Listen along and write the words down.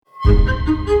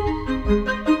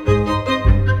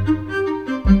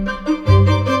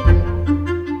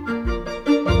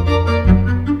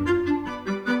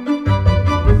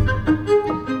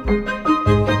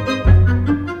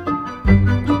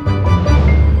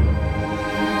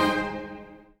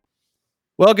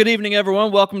Well, good evening,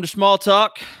 everyone. Welcome to Small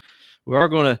Talk. We are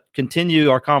going to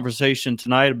continue our conversation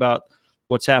tonight about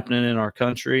what's happening in our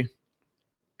country.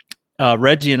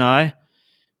 Reggie and I,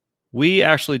 we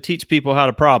actually teach people how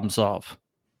to problem solve,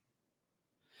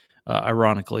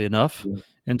 ironically enough.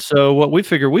 And so what we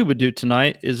figured we would do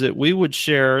tonight is that we would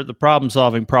share the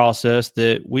problem-solving process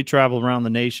that we travel around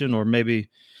the nation, or maybe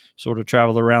sort of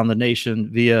travel around the nation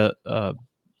via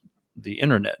the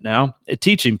internet now,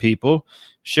 teaching people,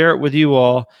 share it with you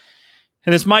all.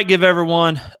 And this might give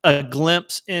everyone a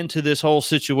glimpse into this whole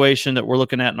situation that we're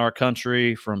looking at in our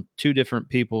country from two different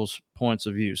people's points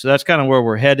of view. So that's kind of where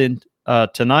we're headed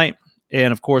tonight.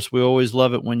 And of course, we always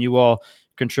love it when you all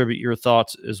contribute your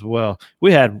thoughts as well.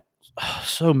 We had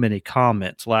so many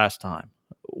comments last time,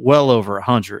 well over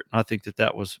 100. I think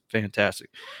that was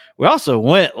fantastic. We also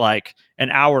went like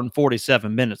an hour and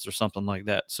 47 minutes or something like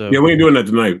that. So yeah, we ain't doing that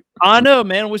tonight. I know,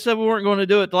 man. We said we weren't going to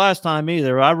do it the last time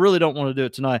either. I really don't want to do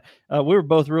it tonight. We were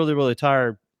both really, really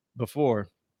tired before,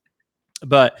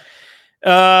 but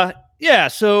yeah.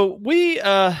 So we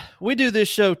do this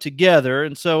show together,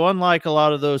 and so unlike a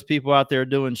lot of those people out there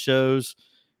doing shows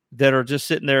that are just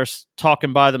sitting there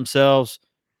talking by themselves,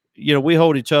 you know, we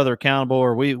hold each other accountable,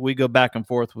 or we go back and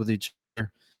forth with each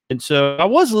other. And so I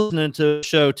was listening to a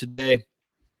show today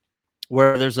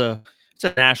where it's a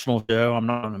national show. I'm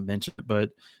not going to mention it, but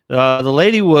the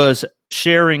lady was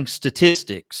sharing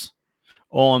statistics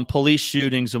on police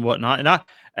shootings and whatnot. And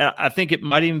I think it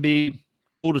might even be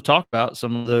cool to talk about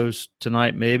some of those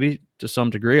tonight, maybe to some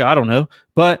degree. I don't know.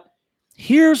 But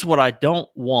here's what I don't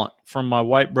want from my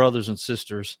white brothers and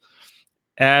sisters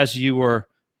as you were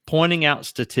pointing out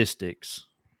statistics.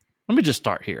 Let me just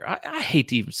start here. I hate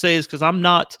to even say this because I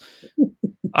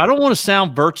don't want to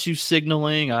sound virtue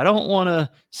signaling. I don't want to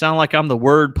sound like I'm the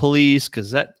word police,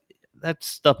 because that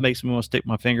stuff makes me want to stick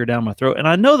my finger down my throat. And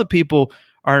I know that people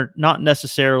are not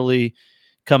necessarily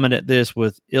coming at this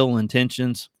with ill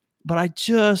intentions, but I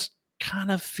just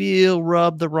kind of feel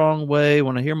rubbed the wrong way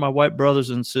when I hear my white brothers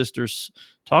and sisters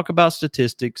talk about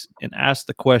statistics and ask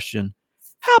the question,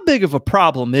 how big of a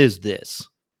problem is this?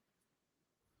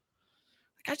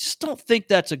 I just don't think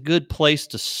that's a good place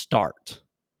to start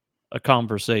a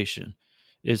conversation.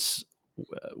 It's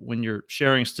when you're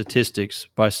sharing statistics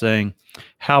by saying,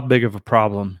 how big of a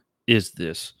problem is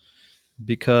this?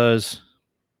 Because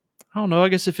I don't know, I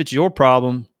guess if it's your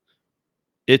problem,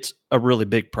 it's a really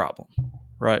big problem,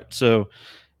 right? So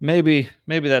maybe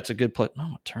that's a good place. I'm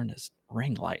going to turn this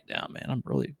ring light down, man.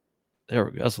 There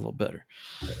we go. That's a little better.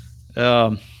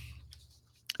 Then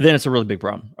it's a really big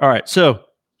problem. All right. So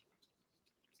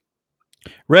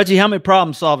Reggie, how many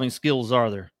problem-solving skills are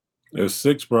there? There's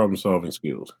 6 problem-solving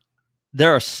skills.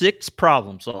 There are 6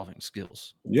 problem-solving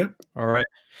skills. Yep. All right.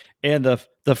 And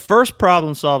the first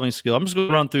problem-solving skill, I'm just going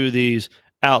to run through these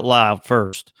out loud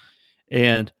first.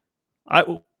 And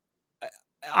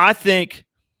I think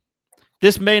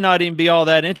this may not even be all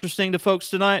that interesting to folks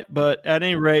tonight, but at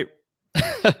any rate,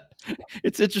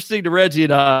 it's interesting to Reggie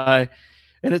and I,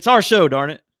 and it's our show, darn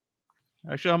it.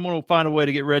 Actually, I'm going to find a way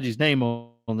to get Reggie's name on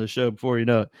the show before you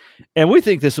know it. And we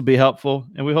think this will be helpful,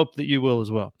 and we hope that you will as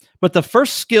well. But the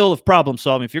first skill of problem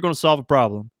solving, if you're going to solve a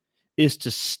problem, is to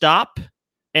stop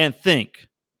and think.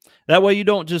 That way you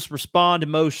don't just respond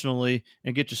emotionally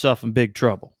and get yourself in big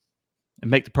trouble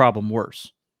and make the problem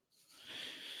worse.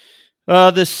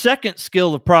 The second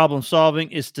skill of problem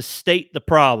solving is to state the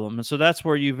problem. And so that's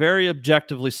where you very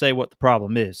objectively say what the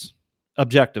problem is,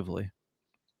 objectively.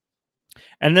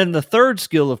 And then the third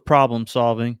skill of problem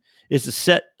solving is to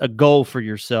set a goal for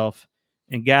yourself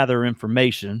and gather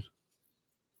information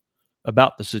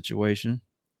about the situation.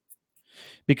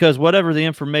 Because whatever the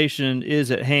information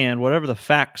is at hand, whatever the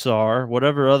facts are,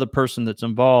 whatever other person that's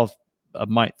involved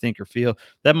might think or feel,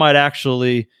 that might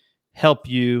actually help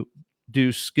you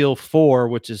do skill 4,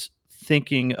 which is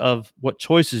thinking of what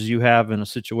choices you have in a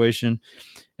situation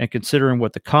and considering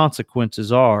what the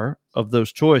consequences are of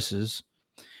those choices.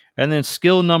 And then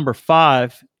skill number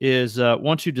 5 is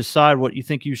once you decide what you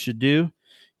think you should do,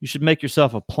 you should make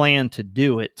yourself a plan to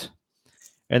do it.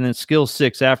 And then skill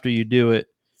 6, after you do it,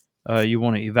 you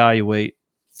want to evaluate,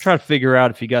 try to figure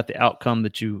out if you got the outcome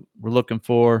that you were looking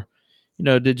for. You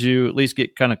know, did you at least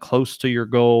get kind of close to your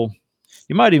goal?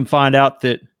 You might even find out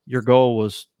that your goal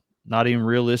was not even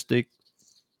realistic.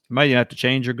 You might even have to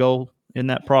change your goal in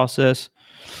that process.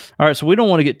 All right, so we don't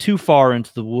want to get too far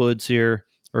into the woods here,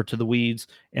 or to the weeds,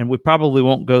 and we probably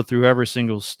won't go through every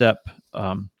single step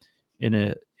in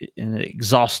an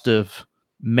exhaustive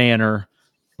manner,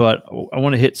 but I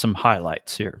want to hit some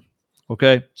highlights here.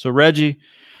 Okay, so Reggie,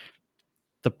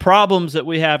 the problems that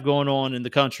we have going on in the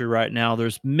country right now,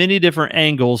 there's many different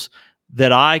angles,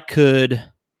 that I could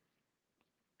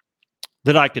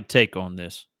take on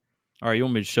this. All right, you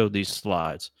want me to show these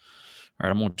slides? All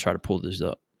right, I'm going to try to pull this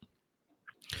up.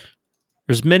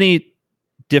 There's many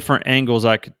different angles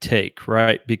I could take,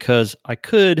 right? Because I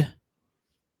could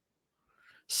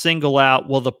single out,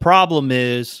 well, the problem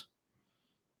is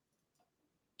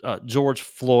George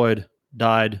Floyd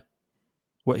died.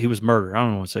 He was murdered. I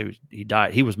don't want to say he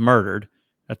died. He was murdered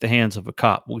at the hands of a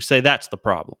cop. We say that's the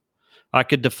problem. I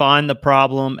could define the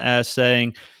problem as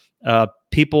saying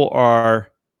people are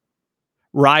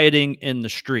rioting in the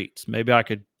streets. Maybe I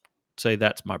could say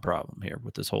that's my problem here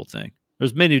with this whole thing.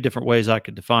 There's many different ways I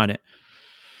could define it.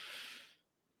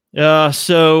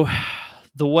 So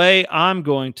the way I'm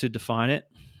going to define it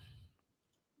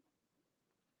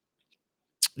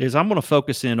is I'm going to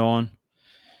focus in on,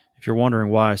 if you're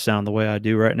wondering why I sound the way I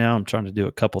do right now, I'm trying to do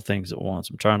a couple things at once.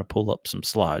 I'm trying to pull up some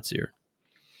slides here.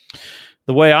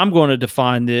 The way I'm going to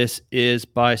define this is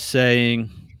by saying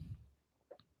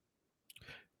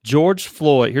George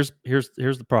Floyd, here's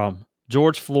the problem.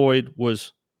 George Floyd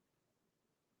was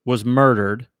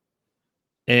murdered,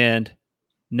 and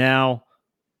now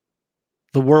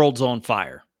the world's on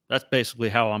fire. That's basically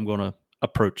how I'm going to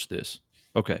approach this.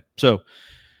 Okay, so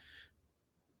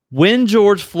when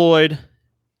George Floyd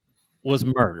was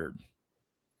murdered,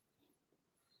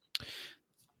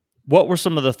 what were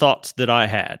some of the thoughts that I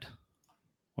had?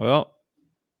 Well,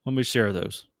 let me share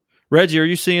those. Reggie, are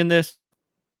you seeing this?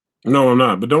 No, I'm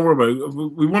not. But don't worry about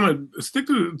it. We want to stick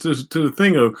to the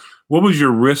thing of what was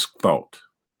your risk thought?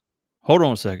 Hold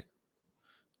on a second.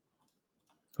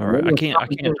 All right,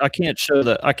 I can't show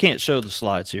the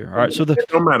slides here. All right, so it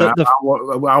don't matter.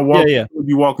 I'll walk. Yeah.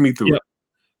 You walk me through it.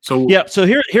 So So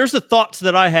here's the thoughts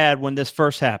that I had when this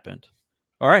first happened.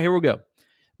 All right, here we go.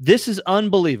 This is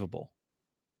unbelievable.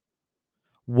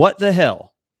 What the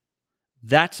hell?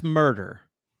 That's murder.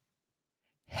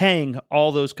 Hang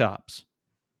all those cops.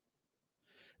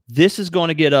 This is going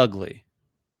to get ugly.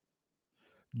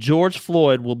 George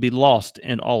Floyd will be lost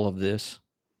in all of this.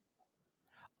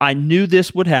 I knew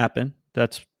this would happen.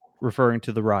 That's referring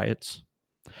to the riots.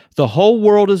 The whole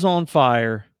world is on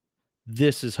fire.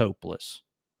 This is hopeless.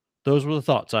 Those were the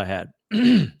thoughts I had.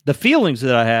 The feelings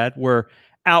that I had were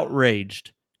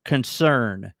outraged,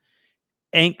 concerned,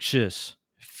 anxious,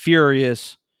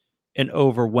 furious, and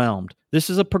overwhelmed. This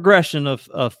is a progression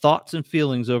of thoughts and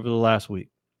feelings over the last week.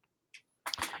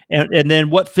 And then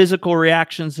what physical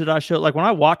reactions did I show? Like when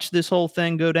I watch this whole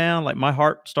thing go down, like my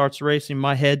heart starts racing,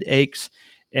 my head aches,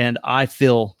 and I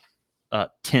feel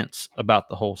tense about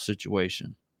the whole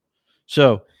situation.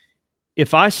 So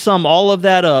if I sum all of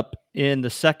that up in the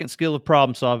second skill of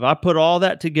problem solving, I put all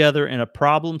that together in a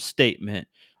problem statement,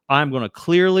 I'm going to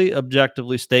clearly,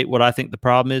 objectively state what I think the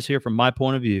problem is here from my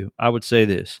point of view. I would say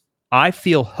this. I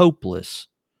feel hopeless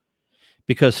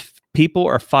because people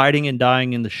are fighting and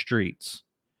dying in the streets.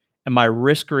 And my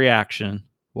risk reaction,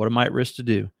 what am I at risk to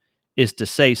do, is to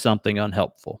say something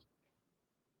unhelpful.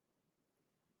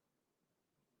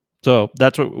 So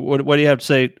that's what do you have to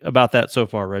say about that so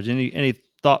far, Reg? Any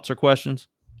thoughts or questions?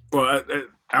 Well,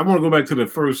 I want to go back to the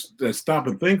first stop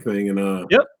and think thing, and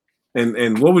yep.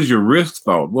 And what was your risk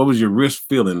thought? What was your risk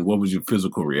feeling? What was your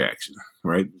physical reaction?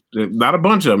 Right, not a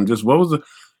bunch of them. Just what was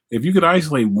if you could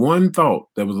isolate one thought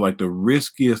that was like the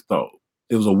riskiest thought,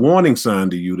 it was a warning sign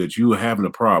to you that you were having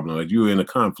a problem, that you were in a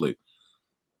conflict.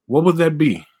 What would that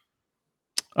be?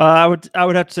 I would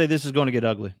have to say this is going to get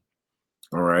ugly.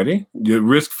 All righty. Your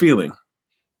risk feeling.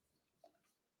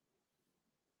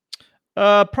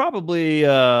 Probably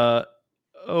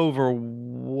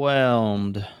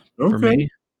overwhelmed for me.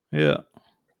 Yeah.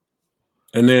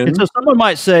 And then so someone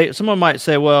might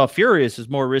say, well, furious is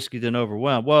more risky than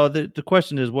overwhelmed. Well, the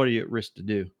question is, what are you at risk to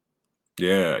do?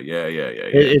 Yeah.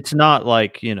 It's not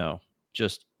like,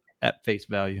 just at face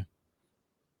value.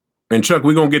 And Chuck,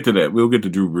 we're going to get to that. We'll get to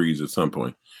Drew Brees at some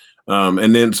point.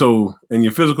 And then, and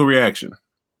your physical reaction.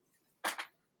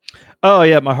 Oh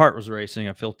yeah. My heart was racing.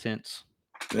 I feel tense.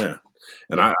 Yeah.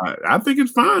 And I think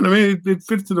it's fine. I mean, it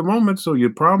fits to the moment. So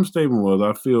your problem statement was,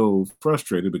 I feel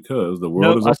frustrated because the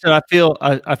world is. I said,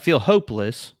 I feel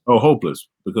hopeless. Oh, hopeless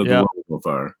because the world is on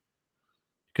fire.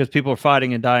 Because people are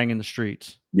fighting and dying in the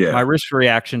streets. Yeah. My risk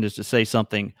reaction is to say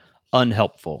something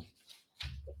unhelpful.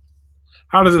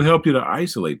 How does it help you to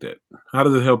isolate that? How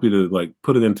does it help you to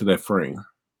put it into that frame?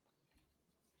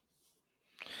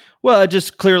 Well, it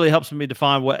just clearly helps me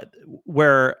define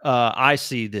where I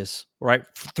see this, right,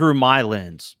 through my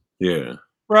lens. Yeah.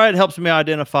 Right. It helps me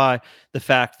identify the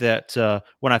fact that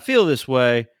when I feel this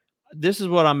way, this is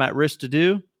what I'm at risk to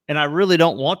do. And I really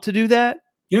don't want to do that.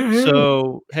 Yeah.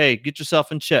 So, hey, get yourself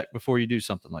in check before you do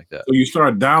something like that. So you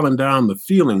start dialing down the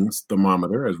feelings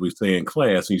thermometer, as we say in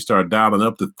class, and you start dialing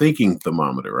up the thinking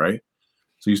thermometer, right?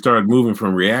 So you start moving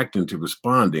from reacting to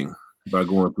responding by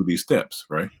going through these steps,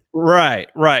 right? Right,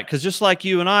 right. Because just like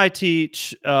you and I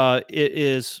teach, it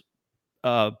is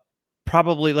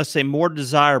probably, let's say, more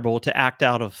desirable to act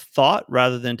out of thought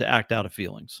rather than to act out of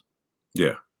feelings.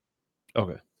 Yeah.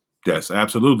 Okay. Yes,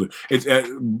 absolutely. It's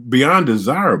beyond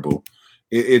desirable.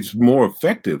 It's more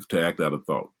effective to act out of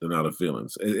thought than out of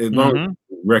feelings. As long as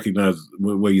you recognize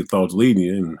where your thoughts lead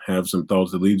you and have some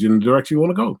thoughts that lead you in the direction you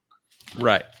want to go.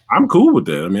 Right. I'm cool with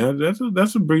that. I mean,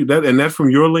 that's a brief that, and that's from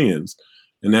your lens,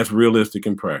 and that's realistic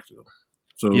and practical.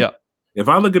 So, Yeah. if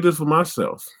I look at this for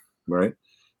myself, right,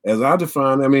 as I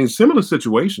define, I mean, similar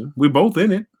situation. We're both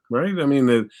in it, right? I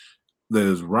mean,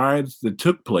 there's riots that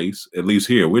took place. At least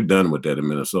here, we're done with that in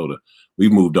Minnesota. We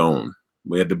moved on.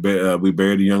 We had to we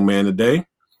buried a young man today,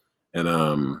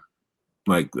 and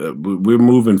we're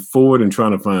moving forward and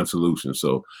trying to find solutions.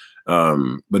 So,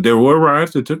 but there were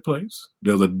riots that took place.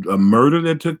 There was a murder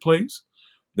that took place.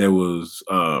 There was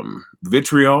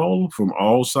vitriol from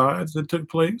all sides that took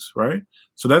place, right?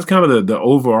 So that's kind of the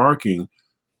overarching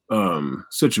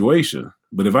situation.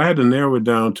 But if I had to narrow it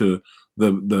down to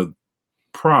the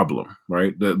problem,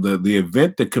 right? The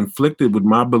event that conflicted with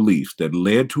my beliefs that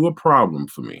led to a problem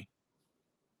for me.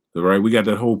 Right? We got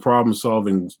that whole problem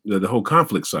solving, the whole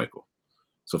conflict cycle.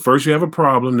 So first you have a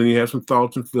problem, then you have some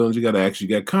thoughts and feelings, you got action,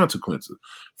 you got consequences.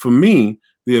 For me,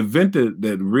 the event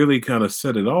that really kind of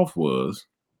set it off was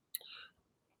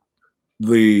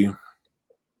the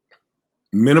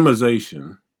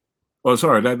minimization. Oh,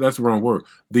 sorry, that's the wrong word.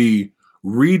 The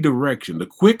redirection, the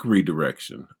quick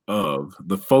redirection of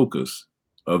the focus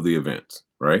of the events,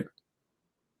 right?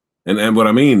 And what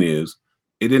I mean is,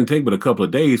 it didn't take but a couple of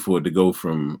days for it to go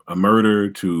from a murder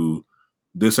to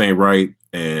this ain't right,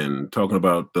 and talking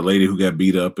about the lady who got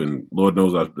beat up, and Lord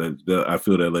knows I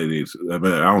feel that lady. I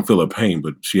don't feel her pain,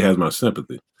 but she has my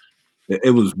sympathy.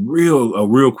 It was a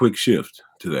real quick shift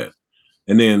to that,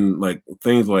 and then like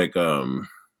things like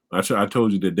I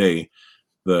told you today,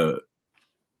 the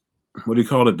what do you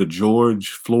call it, the George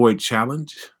Floyd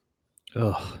challenge.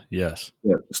 Oh, yes.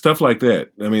 Yeah, stuff like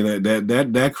that. I mean,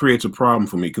 that creates a problem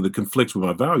for me because it conflicts with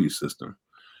my value system,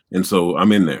 and so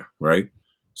I'm in there, right?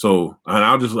 So, and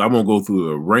I won't go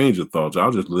through a range of thoughts.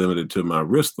 I'll just limit it to my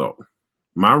risk thought.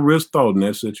 My risk thought in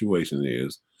that situation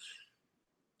is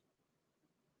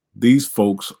these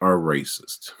folks are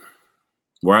racist.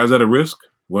 Why is that a risk?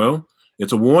 Well,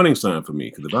 it's a warning sign for me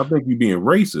because if I think you're being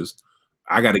racist,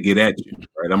 I got to get at you,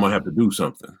 right? I'm gonna have to do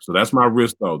something. So that's my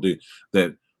risk thought,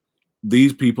 that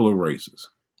these people are racist.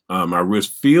 My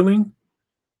risk feeling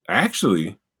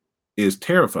actually is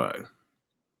terrified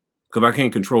because I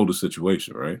can't control the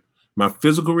situation, right? My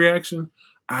physical reaction,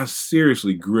 I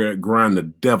seriously grind the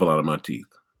devil out of my teeth.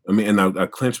 I mean, and I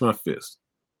clench my fist.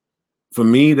 For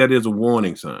me, that is a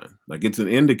warning sign. Like it's an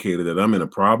indicator that I'm in a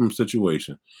problem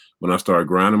situation when I start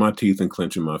grinding my teeth and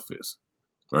clenching my fist,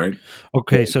 right?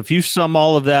 Okay, so if you sum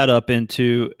all of that up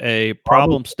into a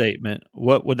problem statement,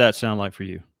 what would that sound like for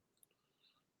you?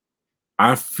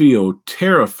 I feel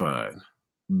terrified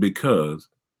because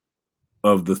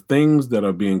of the things that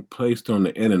are being placed on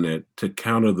the internet to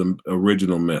counter the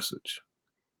original message.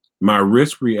 My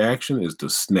risk reaction is to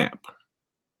snap.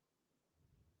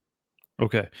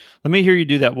 Okay. Let me hear you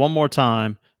do that one more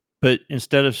time, but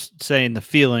instead of saying the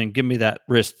feeling, give me that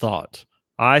risk thought.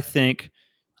 I think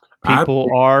people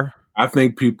are. I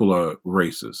think people are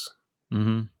racist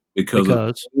because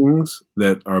of things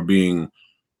that are being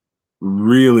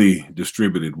really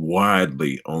distributed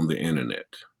widely on the internet.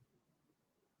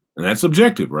 And that's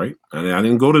objective, right? I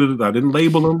didn't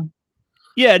label them.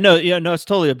 Yeah, no, it's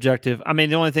totally objective. I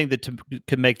mean, the only thing that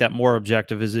could make that more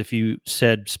objective is if you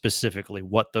said specifically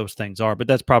what those things are, but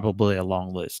that's probably a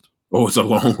long list. Oh, it's a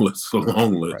long list,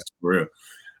 right. For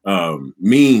real.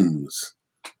 Memes.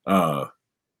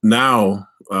 Now,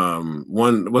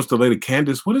 what's the lady,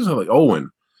 Candace? What is her, like,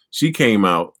 Owen? She came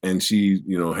out and she,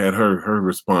 had her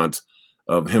response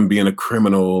of him being a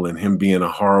criminal and him being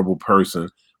a horrible person,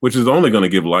 which is only going to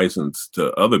give license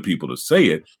to other people to say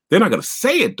it. They're not going to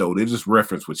say it, though. They just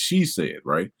reference what she said,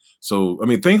 right? So, I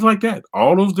mean, things like that,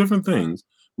 all those different things,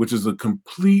 which is a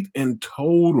complete and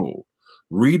total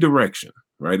redirection,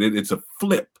 right? It's a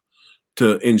flip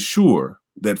to ensure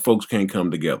that folks can't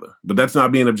come together. But that's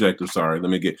not being objective. Sorry,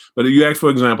 but you asked for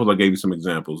examples. I gave you some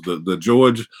examples. The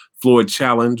George Floyd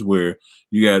challenge, where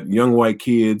you got young white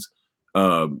kids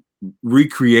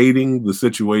recreating the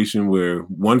situation where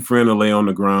one friend will lay on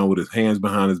the ground with his hands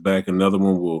behind his back, another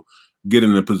one will get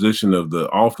in the position of the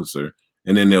officer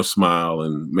and then they'll smile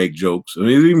and make jokes. I mean,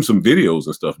 there's even some videos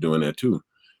and stuff doing that too.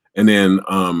 And then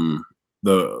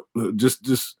the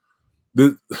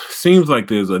seems like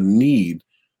there's a need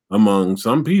among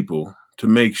some people to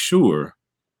make sure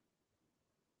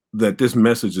that this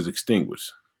message is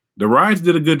extinguished. The riots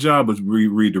did a good job of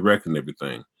redirecting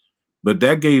everything, but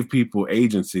that gave people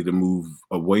agency to move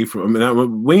away from. I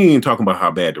mean, we ain't talking about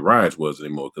how bad the riots was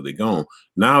anymore because they're gone.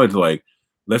 Now it's like,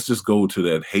 let's just go to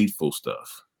that hateful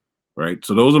stuff, right?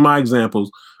 So those are my examples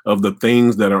of the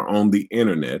things that are on the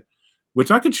internet,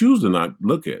 which I could choose to not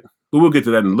look at. But we'll get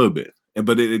to that in a little bit.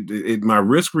 But my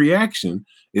risk reaction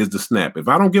is to snap. If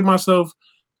I don't get myself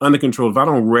under control, if I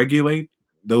don't regulate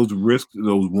those risks,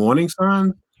 those warning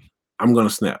signs, I'm going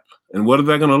to snap. And what is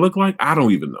that going to look like? I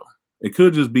don't even know. It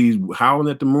could just be howling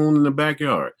at the moon in the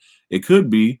backyard. It could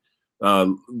be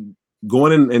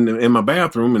going in my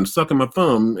bathroom and sucking my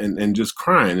thumb and just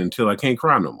crying until I can't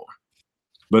cry no more.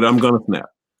 But I'm going to snap.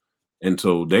 And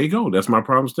so there you go. That's my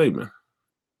problem statement.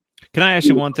 Can I ask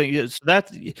you one thing? So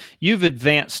that you've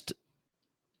advanced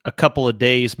a couple of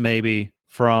days maybe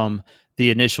from the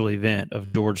initial event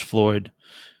of George Floyd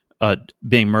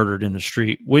being murdered in the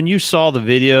street. When you saw the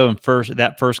video and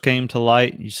first came to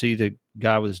light, you see the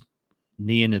guy with his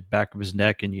knee in the back of his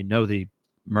neck, and you know they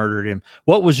murdered him.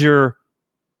 What was your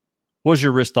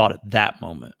risk thought at that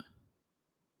moment?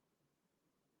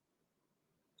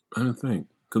 I don't think,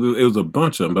 because it was a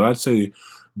bunch of them, but I'd say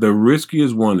the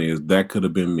riskiest one is that could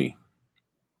have been me.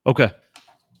 Okay.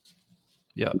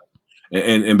 Yeah.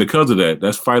 And because of that,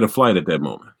 that's fight or flight at that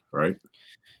moment, right?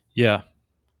 Yeah.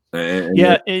 And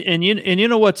you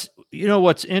know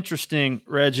what's interesting,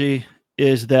 Reggie,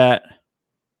 is that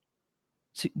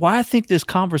why I think this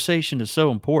conversation is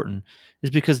so important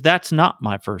is because that's not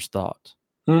my first thought.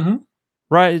 Mm-hmm.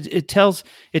 Right? It tells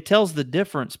the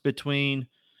difference between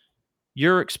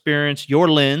your experience, your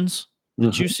lens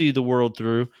that you see the world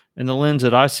through, and the lens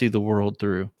that I see the world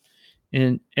through.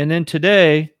 And then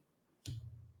today,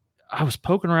 I was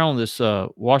poking around this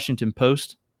Washington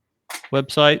Post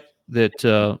website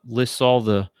that lists all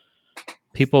the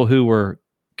people who were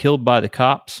killed by the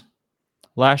cops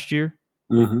last year.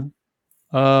 Mm-hmm.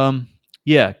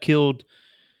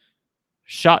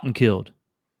 Shot and killed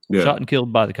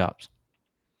by the cops.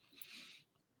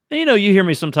 And, you hear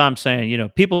me sometimes saying,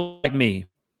 people like me.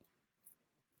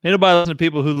 Ain't nobody listen to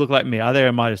people who look like me. I think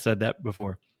I might have said that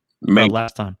before.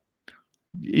 Last time.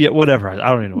 Yeah, whatever. I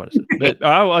don't even know what I said. But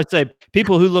I'd say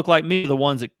people who look like me are the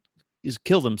ones that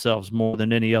kill themselves more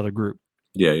than any other group.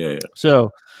 Yeah.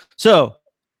 So,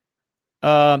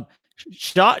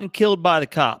 shot and killed by the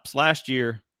cops last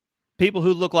year, people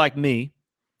who look like me,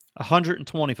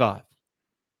 125.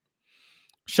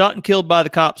 Shot and killed by the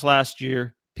cops last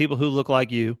year, people who look like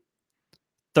you,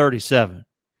 37.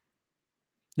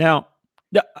 Now,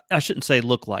 I shouldn't say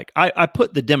look like. I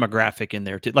put the demographic in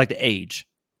there, too, like the age,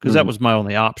 because that was my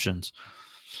only options.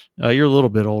 You're a little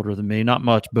bit older than me, not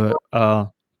much, but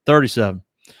 37.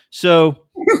 So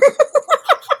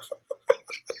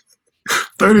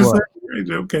 37.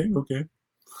 Okay.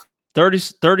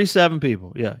 37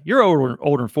 people. Yeah, you're older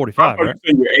than 45, right?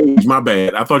 Your age. My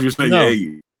bad. I thought you were saying your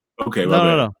age. Okay.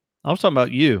 No. I was talking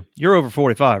about you. You're over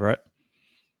 45, right?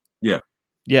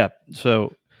 Yeah.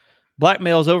 So black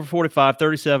males over 45,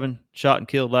 37 shot and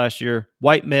killed last year.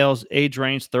 White males, age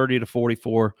range 30 to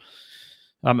 44.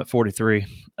 I'm at 43.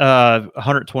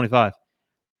 125.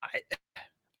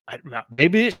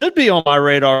 Maybe it should be on my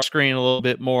radar screen a little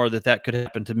bit more that could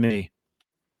happen to me.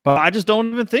 But I just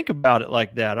don't even think about it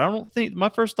like that. I don't think my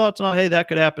first thought's not, hey, that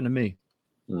could happen to me.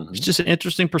 It's just an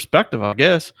interesting perspective, I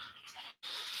guess.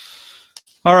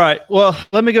 All right. Well,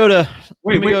 let me go to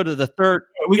the third.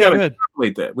 We got to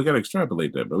extrapolate that. We got to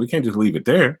extrapolate that, but we can't just leave it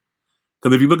there.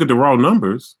 Because if you look at the raw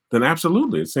numbers, then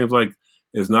absolutely, it seems like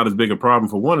it's not as big a problem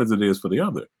for one as it is for the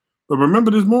other. But remember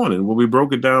this morning when we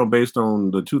broke it down based on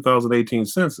the 2018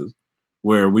 census,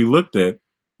 where we looked at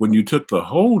when you took the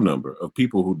whole number of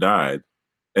people who died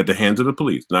at the hands of the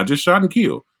police, not just shot and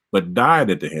killed, but died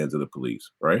at the hands of the police,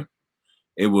 right?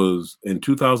 It was in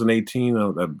 2018.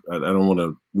 I don't want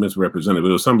to misrepresent it, but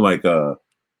it was something like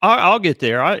I'll get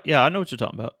there. I know what you're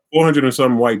talking about. 400 and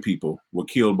some white people were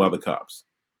killed by the cops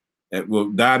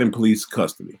and died in police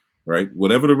custody, right?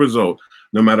 Whatever the result,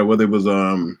 no matter whether it was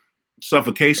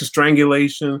suffocation,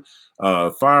 strangulation,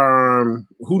 firearm,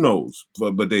 who knows?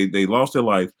 But they lost their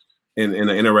life in an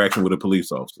interaction with a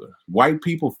police officer. White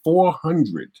people,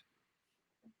 400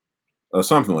 or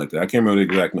something like that. I can't remember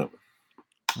the exact number.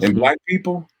 And black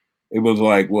people, it was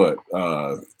like what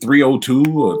 302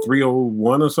 or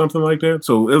 301 or something like that.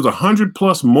 So it was 100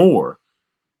 plus more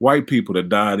white people that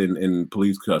died in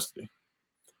police custody.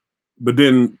 But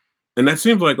then And that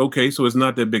seems like, okay, so it's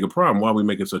not that big a problem. Why are we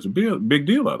making such a big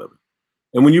deal out of it?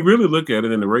 And when you really look at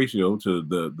it in the ratio to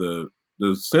the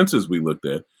census we looked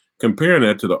at, comparing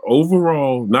that to the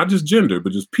overall, not just gender,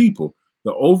 but just people,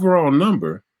 the overall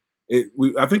number,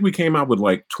 I think we came out with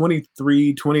like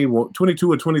 23, 21,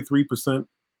 22 or 23%,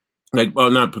 like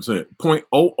not percent,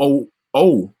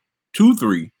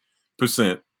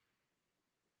 0.00023%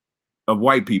 of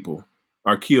white people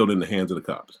are killed in the hands of the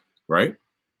cops, right?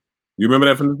 You remember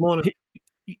that from this morning?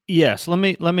 Yes. Let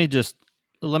me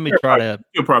try to.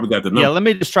 You probably got the number. Yeah, let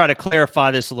me just try to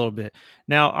clarify this a little bit.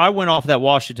 Now, I went off that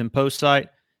Washington Post site,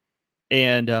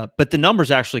 and but the numbers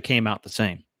actually came out the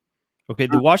same. Okay,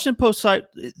 the Washington Post site,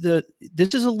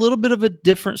 this is a little bit of a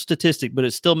different statistic, but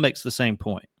it still makes the same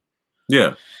point.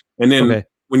 Yeah, and then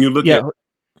when you look at,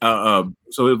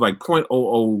 so it's like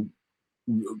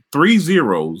 0.0030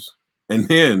 zeros, and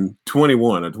then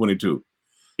 21 or 22.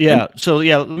 Yeah. So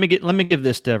let me give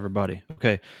this to everybody.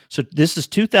 Okay. So this is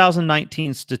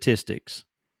 2019 statistics.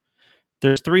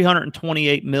 There's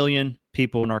 328 million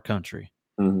people in our country.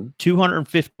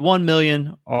 251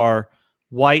 million are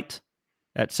white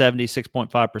at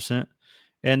 76.5%.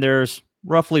 And there's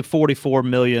roughly 44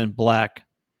 million black,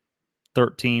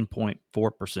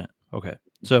 13.4%. Okay.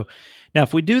 So now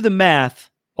if we do the math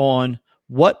on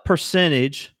what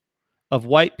percentage of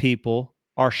white people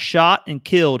are shot and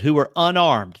killed who are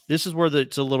unarmed. This is where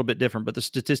it's a little bit different, but the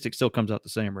statistic still comes out the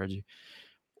same, Reggie.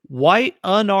 White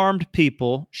unarmed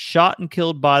people shot and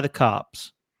killed by the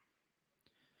cops.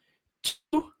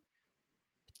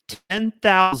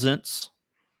 0.002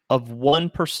 of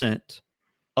 1%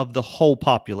 of the whole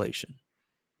population.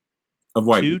 Of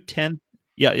white.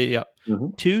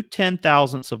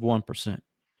 0.002 of 1%.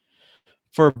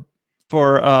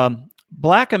 For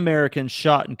Black Americans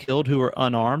shot and killed who are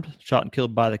unarmed, shot and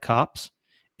killed by the cops,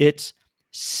 it's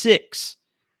 6.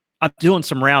 I'm doing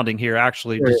some rounding here,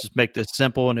 actually, to just make this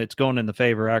simple, and it's going in the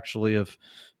favor, actually, of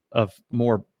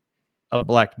more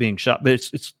black being shot. But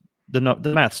it's the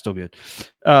math's still good.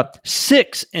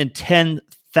 6 and 10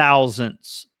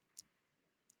 thousandths.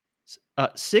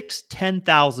 6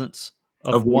 10,000ths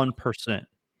of 1%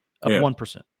 of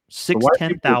 1%. 6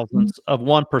 10,000ths of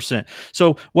 1%.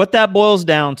 So what that boils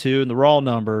down to in the raw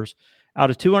numbers, out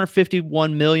of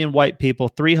 251 million white people,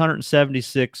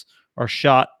 376 are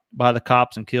shot by the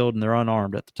cops and killed, and they're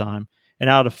unarmed at the time. And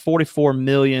out of 44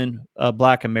 million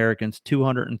black Americans,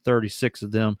 236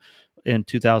 of them in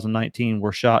 2019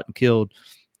 were shot and killed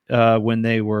when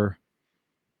they were,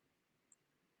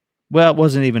 well, it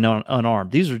wasn't even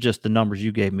unarmed. These are just the numbers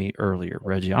you gave me earlier,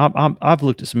 Reggie. I've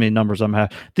looked at so many numbers.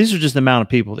 These are just the amount of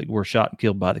people that were shot and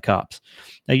killed by the cops.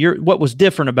 Now, what was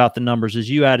different about the numbers is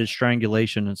you added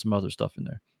strangulation and some other stuff in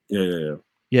there.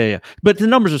 Yeah. But the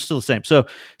numbers are still the same. So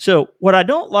what I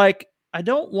don't like, I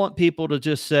don't want people to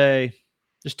just say,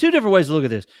 there's two different ways to look at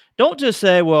this. Don't just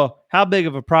say, well, how big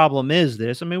of a problem is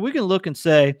this? I mean, we can look and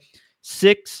say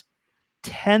 6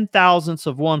 10,000ths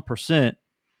of 1%.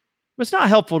 But it's not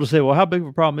helpful to say, well, how big of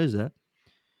a problem is that?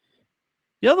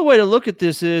 The other way to look at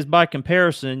this is by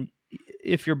comparison.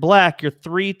 If you're black, you're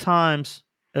 3 times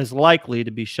as likely to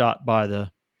be shot by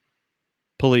the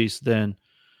police than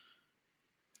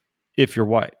if you're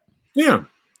white. Yeah.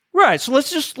 Right. So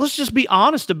let's just be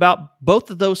honest about both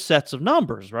of those sets of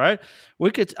numbers, right?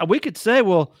 We could say,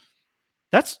 well,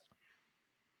 that's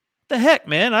the heck,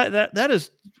 man. That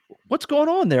is what's going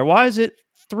on there. Why is it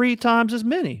 3 times as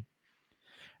many?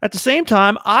 At the same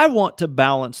time, I want to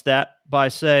balance that by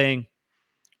saying,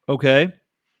 okay,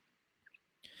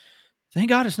 thank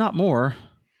God it's not more.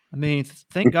 I mean,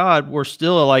 thank God we're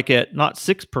still like at not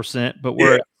 6%, but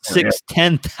we're at 6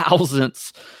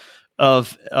 10,000ths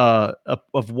of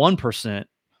 1%,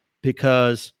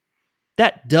 because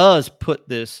that does put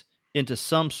this into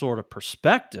some sort of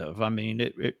perspective. I mean,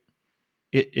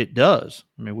 it does.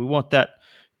 I mean, we want that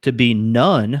to be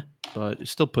none, but it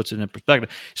still puts it in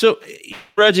perspective. So,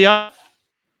 Reggie, I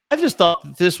just thought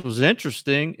that this was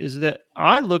interesting, is that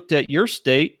I looked at your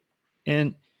state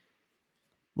and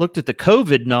looked at the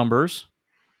COVID numbers,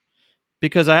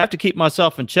 because I have to keep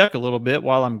myself in check a little bit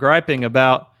while I'm griping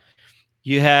about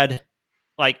you had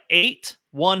like 8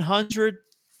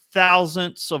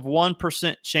 100,000ths of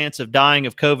 1% chance of dying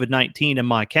of COVID-19 in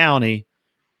my county.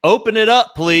 Open it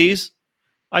up, please.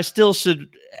 I still should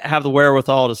have the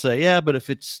wherewithal to say, yeah, but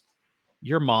if it's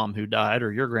your mom who died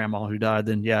or your grandma who died,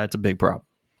 then yeah, it's a big problem.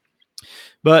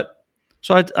 But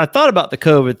so I thought about the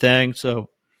COVID thing. So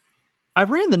I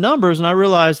ran the numbers and I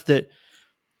realized that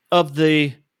of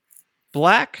the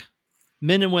black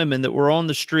men and women that were on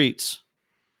the streets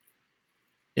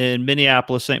in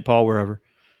Minneapolis, St. Paul, wherever,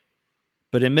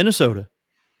 but in Minnesota,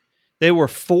 They were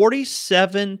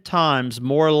 47 times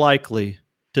more likely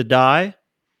to die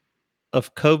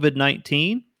of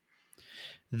COVID-19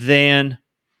 than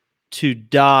to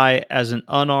die as an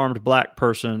unarmed black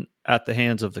person at the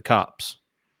hands of the cops.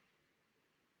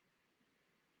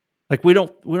 Like we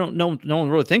don't know. No one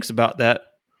really thinks about that.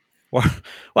 Well,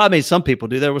 I mean, some people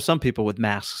do. There were some people with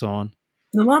masks on.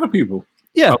 A lot of people.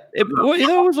 Yeah, there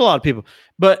was a lot of people.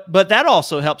 But that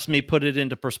also helps me put it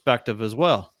into perspective as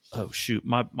well. Oh shoot,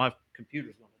 my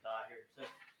computer's going to die here. So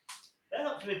that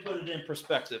helps me put it in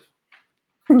perspective.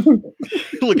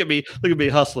 Look at me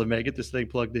hustling, man. Get this thing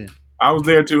plugged in. I was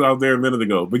there too. I was there a minute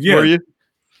ago. But yeah. Were you?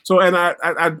 So, and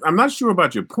I'm not sure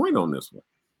about your point on this one.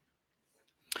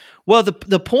 Well,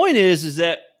 the point is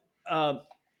that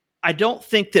I don't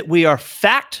think that we are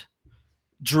fact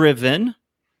driven.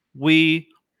 We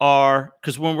are,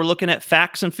 because when we're looking at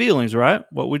facts and feelings, right?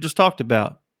 What we just talked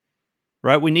about,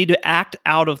 right? We need to act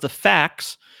out of the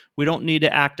facts. We don't need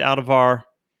to act out of our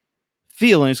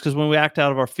feelings, because when we act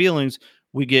out of our feelings,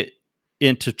 we get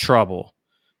into trouble.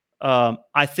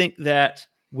 I think that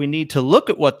we need to look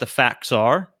at what the facts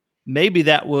are. Maybe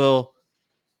that will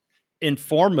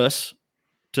inform us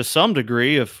to some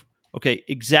degree of, okay,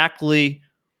 exactly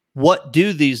what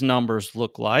do these numbers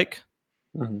look like?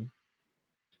 Mm-hmm.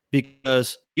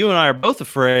 Because you and I are both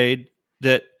afraid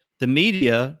that the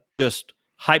media just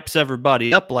hypes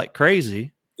everybody up like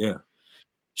crazy. Yeah.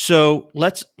 So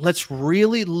let's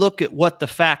really look at what the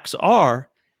facts are,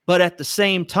 but at the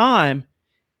same time,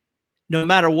 no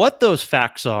matter what those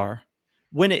facts are,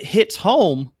 when it hits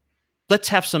home, let's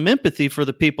have some empathy for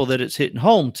the people that it's hitting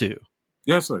home to.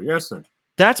 Yes, sir. Yes, sir.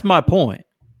 That's my point.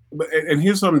 And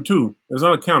here's something too. There's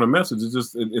not a counter message.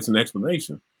 It's an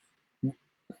explanation.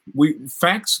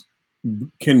 Facts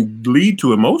can lead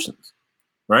to emotions,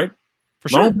 right? For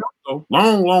sure.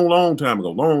 Long time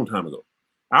ago.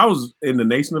 I was in the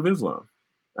Nation of Islam.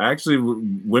 I actually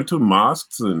went to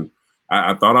mosques, and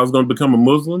I thought I was going to become a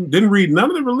Muslim. Didn't read none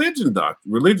of the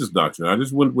religious doctrine. I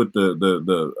just went with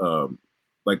the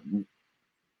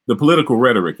political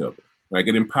rhetoric of it. Like,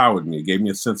 it empowered me. It gave me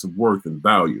a sense of worth and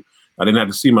value. I didn't have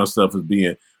to see myself as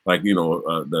being like,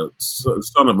 the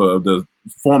son of the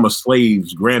former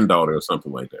slave's granddaughter or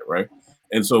something like that, right?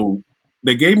 And so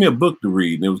they gave me a book to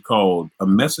read, and it was called A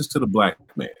Message to the Black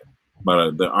Man by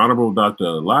the Honorable Dr.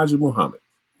 Elijah Muhammad.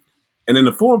 And in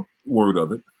the foreword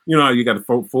of it, you know how you got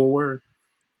the foreword?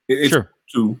 It's sure.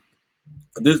 To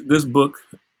this book,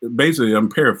 basically, I'm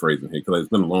paraphrasing here because it's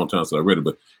been a long time since I read it,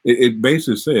 but it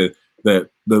basically said that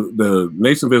the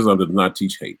Nation of Islam does not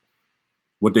teach hate.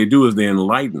 What they do is they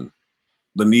enlighten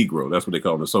the Negro. That's what they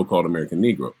call the so-called American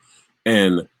Negro.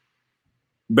 And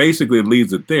basically it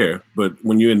leaves it there. But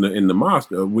when you're in the mosque,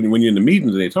 when you're in the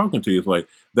meetings and they're talking to you, it's like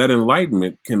that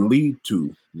enlightenment can lead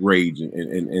to rage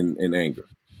and anger.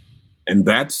 And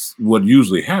that's what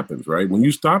usually happens, right? When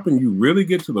you stop and you really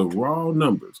get to the raw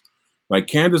numbers, like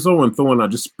Candace Owen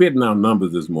just spitting out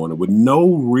numbers this morning with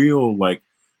no real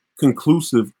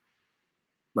conclusive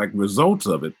results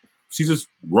of it. She's just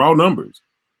raw numbers.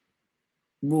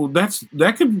 Well,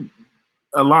 that could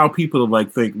allow people to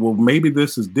think, well, maybe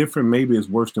this is different, maybe it's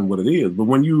worse than what it is. But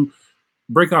when you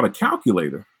break out a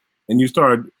calculator and you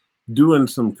start doing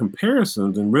some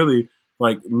comparisons and really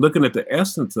looking at the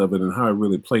essence of it and how it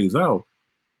really plays out,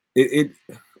 it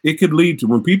could lead to,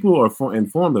 when people are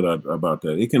informed about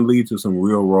that, it can lead to some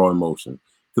real raw emotion.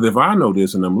 Because if I know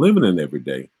this and I'm living it every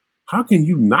day, how can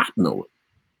you not know it?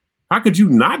 How could you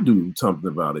not do something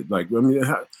about it?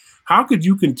 How could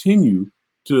you continue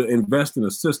to invest in a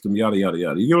system, yada, yada,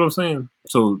 yada? You know what I'm saying?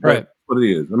 So right. That's what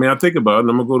it is. I mean, I think about it, and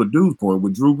I'm going to go to Dude's point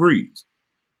with Drew Brees.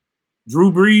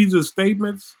 Drew Brees'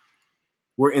 statements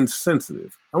were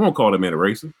insensitive. I won't call that man a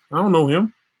racist. I don't know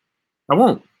him. I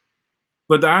won't.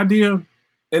 But the idea,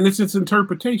 and it's his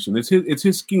interpretation. It's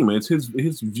his schema. It's his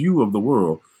view of the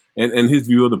world and his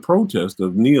view of the protest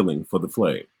of kneeling for the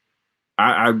flag.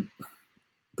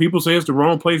 People say it's the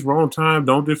wrong place, wrong time.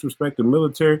 Don't disrespect the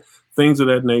military, things of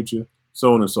that nature,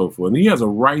 so on and so forth. And he has a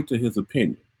right to his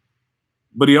opinion.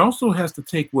 But he also has to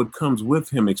take what comes with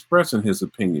him expressing his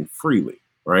opinion freely,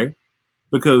 right?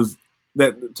 Because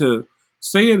that to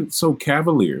say it so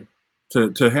cavalier,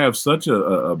 to have such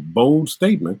a bold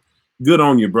statement, good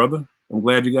on you, brother. I'm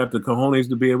glad you got the cojones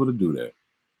to be able to do that.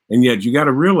 And yet you got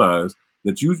to realize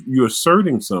that you're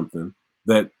asserting something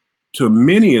that to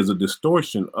many is a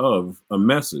distortion of a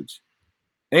message.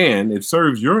 And it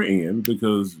serves your end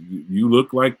because you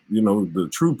look like, the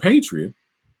true patriot.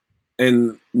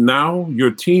 And now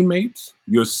your teammates,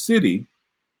 your city,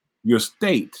 your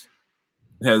state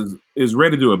is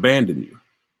ready to abandon you.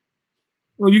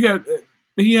 Well,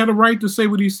 He had a right to say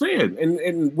what he said,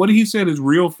 and what he said is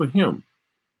real for him.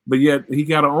 But yet he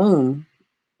got to own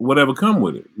whatever come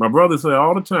with it. My brother say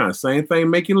all the time, same thing,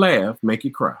 make you laugh, make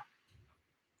you cry.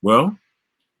 Well,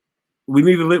 we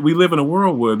need to live. We live in a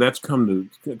world where that's come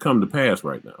to pass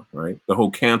right now, right? The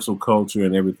whole cancel culture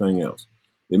and everything else.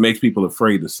 It makes people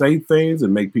afraid to say things. It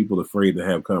makes people afraid to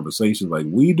have conversations like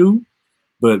we do.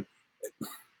 But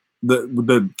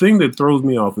the thing that throws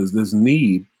me off is this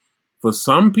need for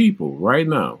some people right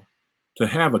now to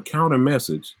have a counter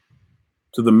message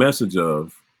to the message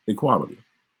of equality,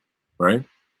 right?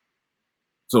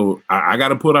 So I got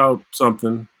to put out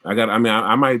something. I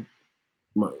might,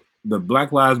 the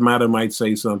Black Lives Matter might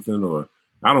say something, or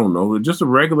I don't know, just a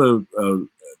regular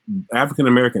African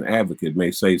American advocate may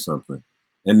say something,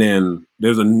 and then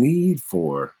there's a need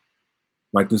for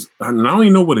like this. And I don't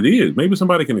even know what it is. Maybe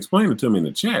somebody can explain it to me in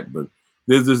the chat. But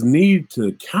there's this need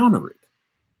to counter it.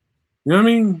 You know what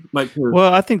I mean?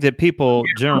 Well, I think that people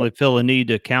generally feel a need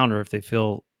to counter if they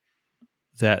feel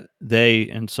that they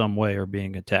in some way are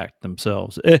being attacked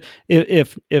themselves.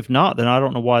 If not, then I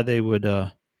don't know why they would.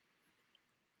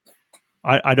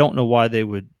 I don't know why they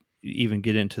would even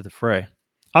get into the fray.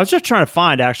 I was just trying to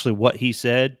find actually what he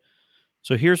said.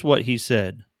 So here's what he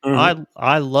said. Mm-hmm.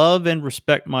 I love and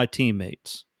respect my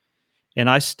teammates, and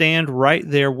I stand right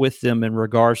there with them in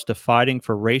regards to fighting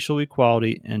for racial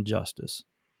equality and justice.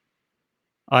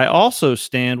 I also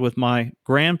stand with my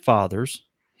grandfathers,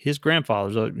 his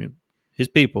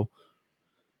people,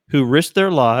 who risked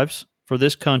their lives for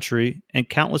this country, and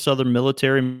countless other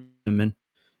military men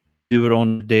do it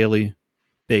on a daily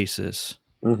basis.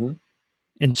 Mm-hmm.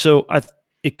 And so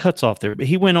it cuts off there. But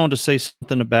he went on to say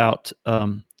something about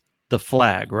the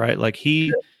flag, right? Like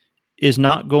he is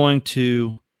not going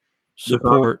to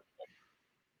support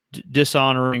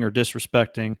dishonoring or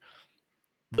disrespecting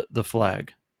the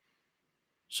flag.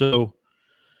 So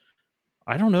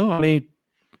I don't know. I mean,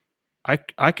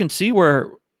 I can see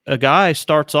where a guy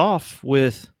starts off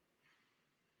with,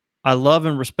 I love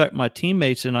and respect my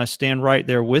teammates, and I stand right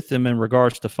there with them in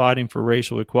regards to fighting for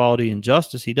racial equality and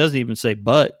justice. He doesn't even say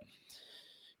but.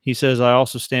 He says, I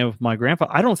also stand with my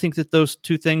grandfather. I don't think that those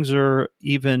two things are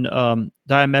even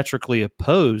diametrically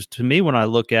opposed. To me, when I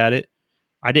look at it,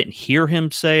 I didn't hear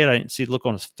him say it. I didn't see the look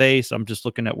on his face. I'm just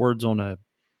looking at words on a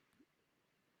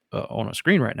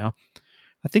screen right now.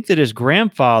 I think that his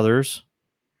grandfathers,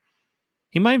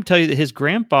 he might even tell you that his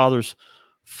grandfathers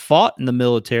fought in the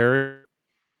military.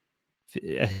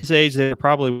 At his age, they're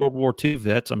probably World War II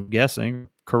vets, I'm guessing,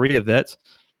 Korea vets.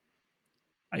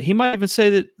 He might even say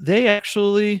that they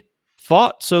actually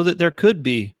fought so that there could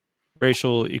be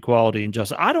racial equality and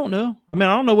justice. I don't know. I mean,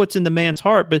 I don't know what's in the man's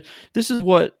heart, but this is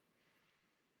what,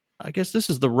 I guess this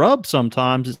is the rub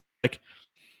sometimes. It's like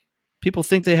people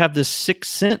think they have this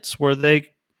sixth sense where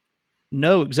they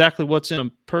know exactly what's in a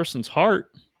person's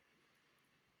heart,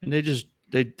 and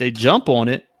they jump on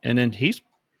it. And then I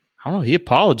don't know, he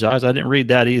apologized. I didn't read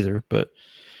that either, but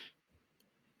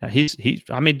I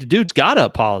mean, the dude's got to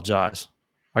apologize.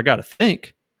 I got to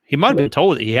think. He might have been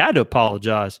told that he had to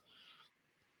apologize.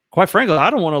 Quite frankly, I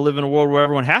don't want to live in a world where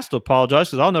everyone has to apologize,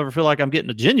 because I'll never feel like I'm getting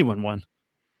a genuine one.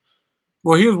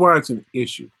 Well, here's why it's an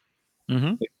issue.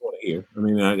 Mm-hmm. I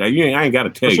mean, I ain't got to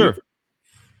tell sure.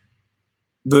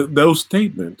 you. Those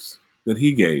statements that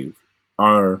he gave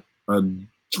are a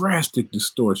drastic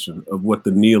distortion of what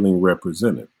the kneeling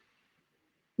represented.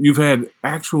 You've had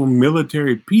actual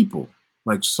military people,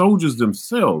 like soldiers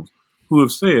themselves, who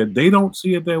have said they don't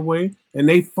see it that way, and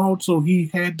they fought so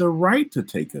he had the right to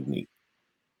take a knee.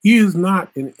 He is not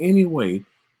in any way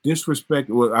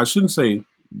disrespectful. Well, I shouldn't say,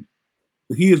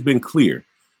 he has been clear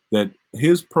that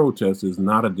his protest is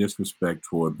not a disrespect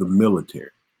toward the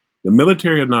military. The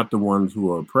military are not the ones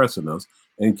who are oppressing us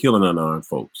and killing unarmed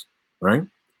folks, right?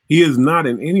 He is not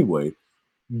in any way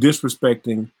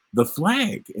disrespecting the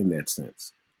flag in that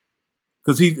sense,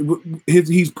 because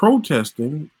he's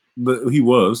protesting. Because he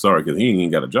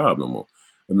ain't got a job no more,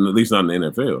 at least not in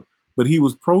the NFL. But he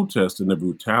was protesting the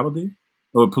brutality,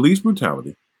 or police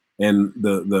brutality, and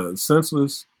the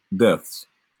senseless deaths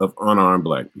of unarmed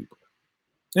Black people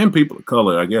and people of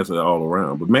color, I guess, all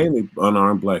around, but mainly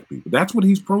unarmed Black people. That's what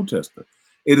he's protesting.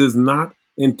 It is not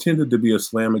intended to be a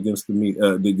slam against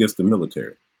the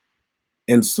military.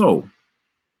 And so,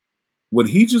 what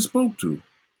he just spoke to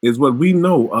is what we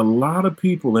know a lot of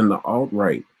people in the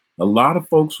alt-right, a lot of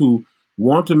folks who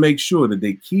want to make sure that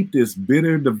they keep this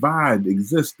bitter divide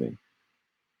existing,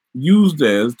 used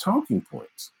as talking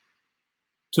points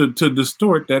to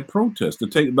distort that protest, to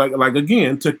take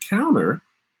again, to counter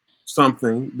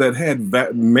something that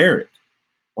had merit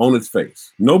on its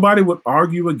face. Nobody would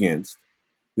argue against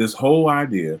this whole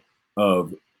idea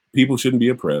of people shouldn't be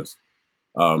oppressed.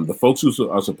 The folks who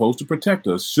are supposed to protect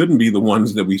us shouldn't be the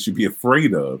ones that we should be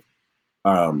afraid of.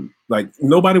 Like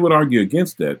nobody would argue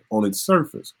against that on its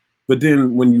surface. But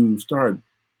then when you start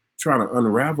trying to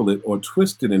unravel it or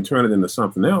twist it and turn it into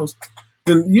something else,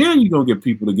 then yeah, you're gonna get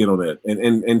people to get on that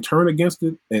and turn against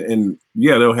it, and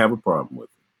yeah, they'll have a problem with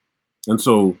it. And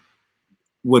so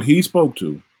what he spoke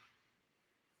to,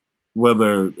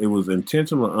 whether it was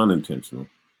intentional or unintentional,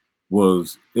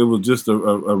 was just a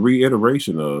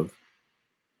reiteration of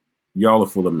y'all are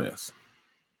full of mess.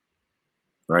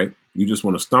 Right? You just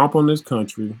want to stomp on this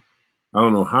country. I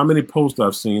don't know how many posts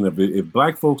I've seen of it. If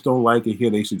black folks don't like it here,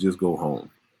 they should just go home.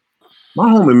 My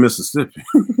home in Mississippi.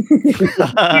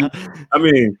 I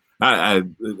mean, I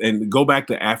and go back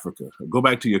to Africa. Go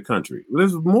back to your country.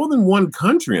 There's more than one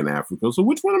country in Africa. So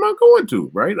which one am I going to?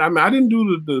 Right? I mean, I didn't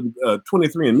do the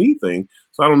 23andMe thing,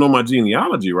 so I don't know my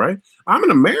genealogy. Right? I'm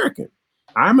an American.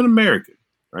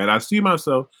 Right? I see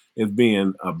myself as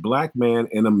being a black man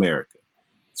in America.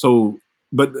 So,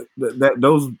 but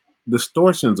those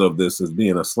distortions of this as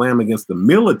being a slam against the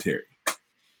military.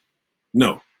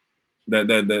 No.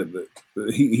 That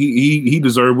he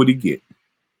deserved what he get.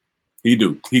 He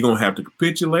do. He gonna have to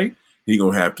capitulate. He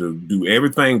gonna have to do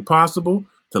everything possible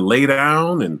to lay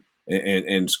down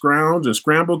and scrounge and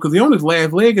scramble because he on his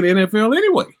last leg in the NFL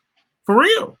anyway, for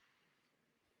real.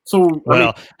 So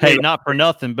well, hey, not for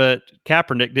nothing, but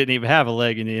Kaepernick didn't even have a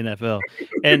leg in the NFL,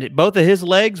 and both of his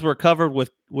legs were covered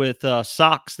with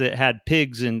socks that had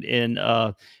pigs in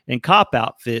cop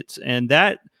outfits, and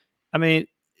that, I mean.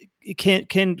 Can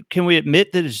we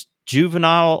admit that it's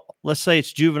juvenile? Let's say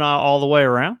it's juvenile all the way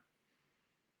around.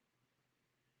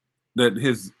 That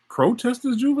his protest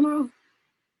is juvenile.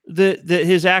 That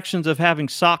his actions of having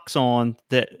socks on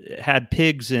that had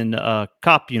pigs in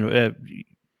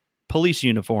police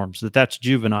uniforms. That's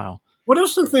juvenile. Well,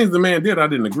 there's some things the man did I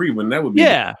didn't agree with. That would be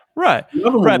right.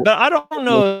 But I don't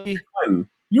know.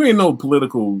 You ain't no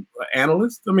political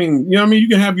analyst. I mean, you know what I mean? You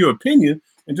can have your opinion,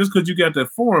 and just because you got that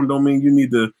forum don't mean you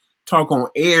need to talk on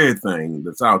everything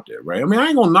that's out there, right? I mean, I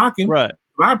ain't gonna knock him, right?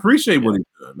 But I appreciate what he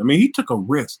done. I mean, he took a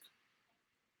risk.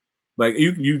 Like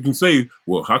you can say,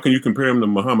 well, how can you compare him to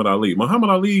Muhammad Ali? Muhammad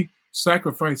Ali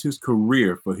sacrificed his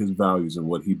career for his values and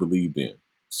what he believed in.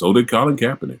 So did Colin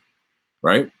Kaepernick,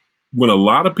 right? When a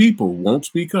lot of people won't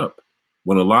speak up,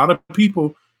 when a lot of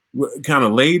people kind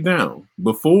of laid down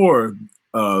before.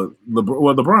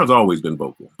 LeBron's always been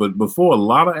vocal, but before a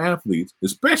lot of athletes,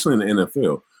 especially in the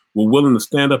NFL, were willing to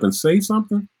stand up and say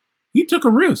something, he took a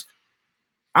risk.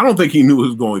 I don't think he knew it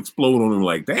was going to explode on him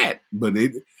like that, but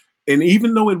and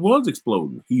even though it was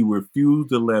exploding, he refused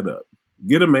to let up.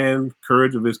 Get a man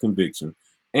courage of his conviction,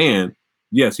 and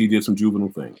yes, he did some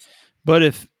juvenile things. But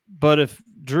if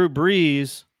Drew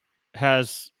Brees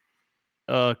has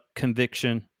a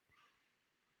conviction,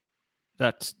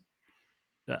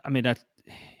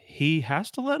 he has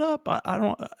to let up.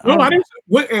 I didn't.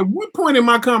 At what point in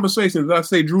my conversation did I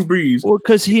say Drew Brees? Well,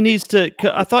 because he needs to.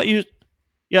 I thought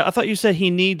you said he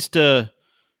needs to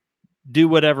do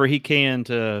whatever he can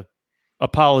to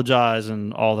apologize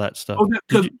and all that stuff.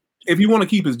 Because if you want to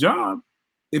keep his job,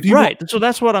 so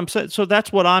that's what I'm saying. So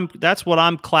that's what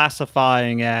I'm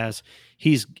classifying as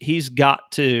he's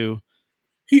got to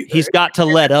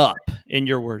let up. In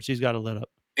your words, he's got to let up.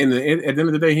 And at the end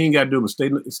of the day, he ain't got to do but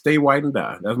stay white and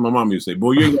die. That's what my mom used to say.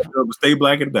 Boy, you ain't got to do but stay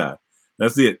black and die.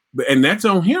 That's it. And that's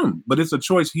on him. But it's a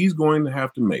choice he's going to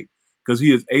have to make because he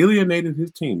has alienated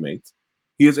his teammates.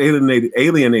 He has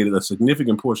alienated a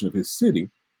significant portion of his city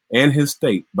and his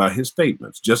state by his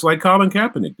statements, just like Colin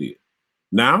Kaepernick did.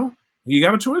 Now, he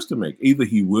got a choice to make. Either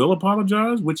he will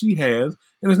apologize, which he has,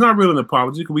 and it's not really an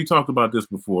apology because we talked about this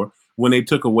before when they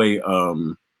took away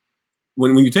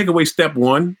when you take away step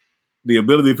one, the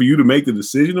ability for you to make the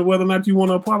decision of whether or not you want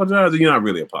to apologize, you're not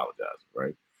really apologizing,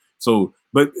 right? So,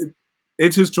 but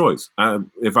it's his choice.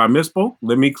 If I misspoke,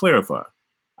 let me clarify.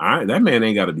 All right, that man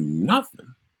ain't got to do nothing.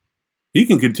 He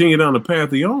can continue down the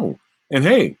path he on. And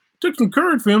hey, it took some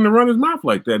courage for him to run his mouth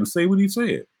like that and say what he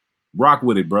said. Rock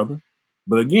with it, brother.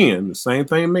 But again, the same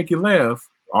thing make you laugh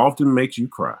often makes you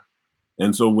cry.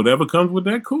 And so whatever comes with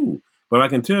that, cool. But I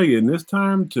can tell you in this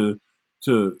time to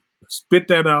spit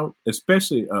that out,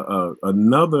 especially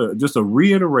just a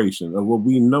reiteration of what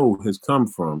we know has come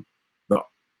from the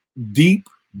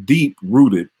deep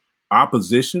rooted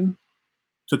opposition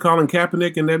to Colin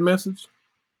Kaepernick and that message,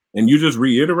 and you just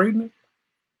reiterating it,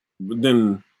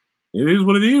 then it is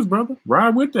what it is, brother.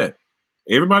 Ride with that.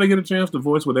 Everybody get a chance to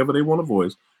voice whatever they want to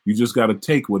voice. You just got to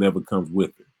take whatever comes with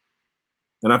it.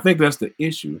 And I think that's the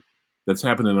issue that's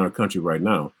happening in our country right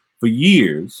now. For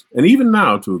years, and even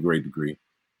now to a great degree,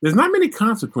 there's not many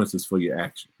consequences for your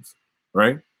actions,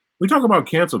 right? We talk about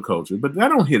cancel culture, but that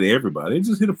don't hit everybody. It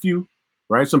just hit a few,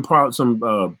 right? Some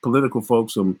political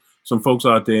folks, some folks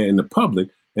out there in the public,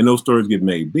 and those stories get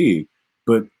made big.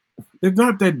 But there's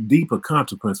not that deep a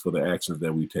consequence for the actions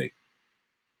that we take,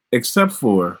 except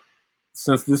for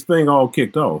since this thing all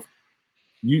kicked off,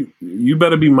 you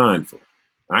better be mindful.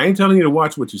 I ain't telling you to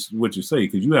watch what you say,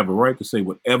 because you have a right to say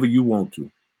whatever you want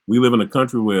to. We live in a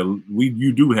country where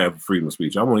you do have freedom of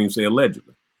speech. I won't even say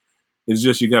allegedly. It's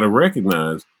just you got to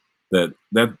recognize that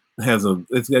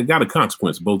it's got a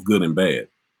consequence, both good and bad.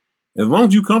 As long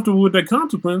as you're comfortable with that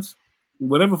consequence,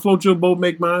 whatever floats your boat,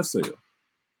 make mine sail.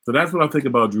 So that's what I think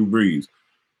about Drew Brees.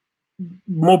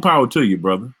 More power to you,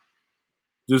 brother.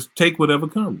 Just take whatever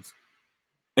comes.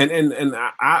 And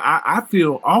I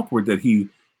feel awkward that he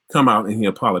come out and he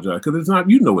apologized, because it's not,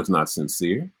 it's not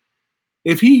sincere.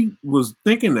 If he was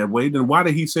thinking that way, then why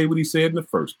did he say what he said in the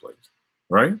first place,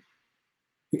 right?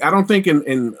 I don't think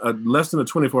in less than a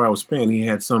 24-hour span he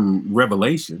had some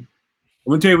revelation. I'm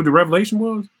going to tell you what the revelation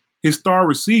was. His star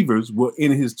receivers were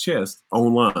in his chest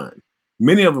online.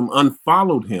 Many of them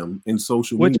unfollowed him in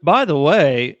social media. Which, by the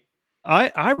way,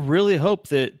 I really hope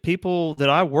that people that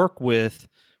I work with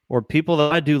or people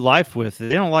that I do life with, they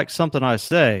don't like something I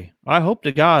say, I hope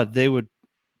to God they would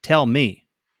tell me.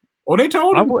 Oh, they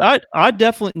told him? I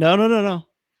definitely, no.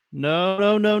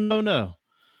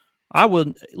 I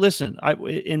would listen.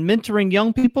 In mentoring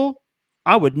young people,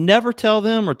 I would never tell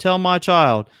them or tell my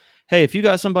child, hey, if you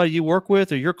got somebody you work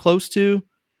with or you're close to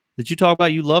that you talk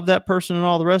about, you love that person and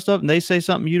all the rest of it, and they say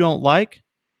something you don't like,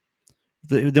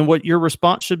 then what your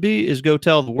response should be is go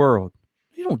tell the world.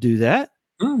 You don't do that.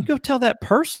 You go tell that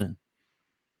person.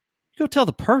 You go tell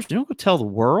the person. You don't go tell the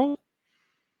world.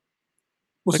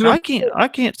 Well, like, I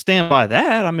can't stand by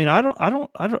that. I mean, I don't know.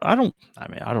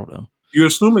 You're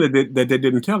assuming that they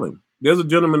didn't tell him. There's a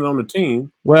gentleman on the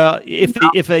team. Well,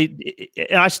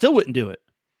 I still wouldn't do it.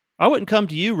 I wouldn't come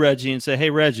to you, Reggie, and say, hey,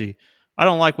 Reggie, I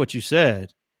don't like what you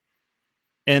said.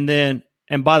 And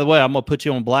by the way, I'm going to put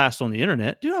you on blast on the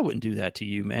internet. Dude, I wouldn't do that to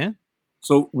you, man.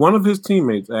 So one of his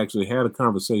teammates actually had a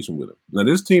conversation with him. Now,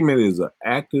 this teammate is an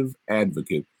active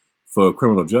advocate for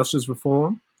criminal justice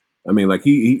reform. I mean, like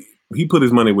he put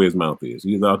his money where his mouth is.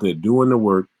 He's out there doing the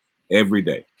work every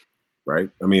day,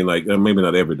 right? I mean, like maybe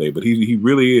not every day, but he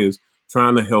really is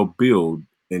trying to help build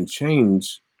and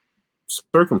change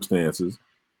circumstances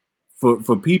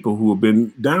for people who have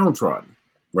been downtrodden,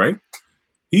 right?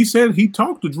 He said he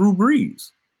talked to Drew Brees.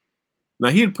 Now,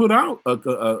 he had put out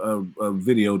a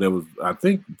video that was, I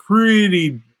think,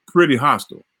 pretty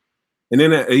hostile. And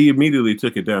then he immediately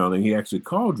took it down, and he actually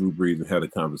called Drew Brees and had a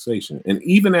conversation. And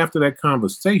even after that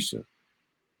conversation,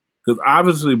 because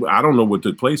obviously I don't know what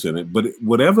took place in it, but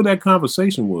whatever that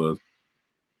conversation was,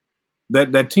 that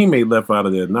teammate left out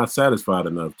of there not satisfied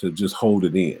enough to just hold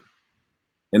it in.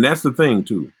 And that's the thing,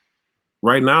 too.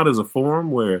 Right now, there's a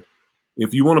forum where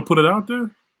if you want to put it out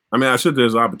there, I mean,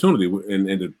 there's opportunity and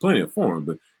there's plenty of forums,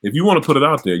 but if you want to put it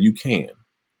out there, you can.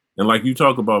 And like you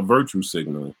talk about virtue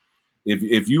signaling,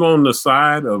 if you on the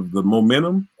side of the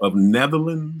momentum of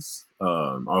Netherlands,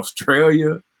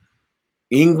 Australia,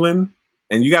 England,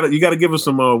 and you got to give us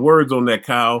some words on that,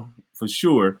 Kyle, for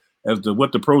sure, as to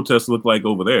what the protests look like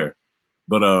over there.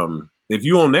 But if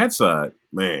you on that side,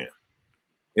 man,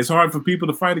 it's hard for people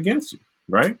to fight against you,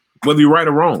 right? Whether you're right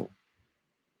or wrong.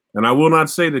 And I will not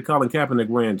say that Colin Kaepernick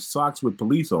wearing socks with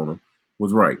police on them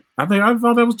was right. I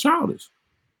thought that was childish.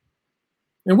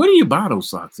 And where do you buy those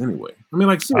socks anyway? I mean,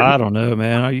 like, seriously. I don't know,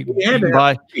 man.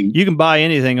 You can buy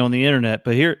anything on the internet,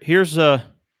 but here's what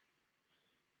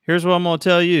I'm going to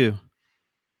tell you.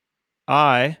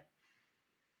 I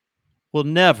will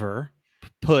never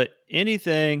put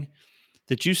anything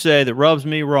that you say that rubs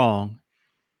me wrong.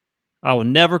 I will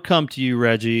never come to you,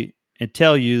 Reggie, and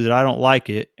tell you that I don't like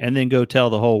it and then go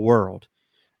tell the whole world.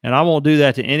 And I won't do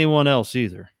that to anyone else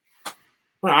either.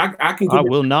 Well, I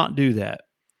will not do that.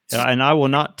 And I will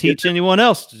not teach anyone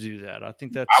else to do that. I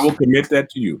think I will commit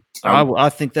that to you. I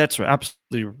think that's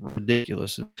absolutely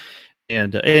ridiculous.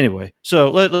 And anyway, so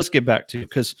let's get back to it,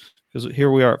 because here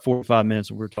we are at 45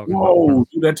 minutes and we're talking about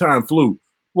that time flew.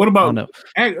 What about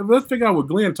let's figure out what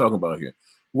Glenn talking about here.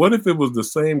 What if it was the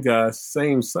same guy,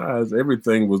 same size,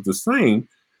 everything was the same?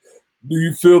 Do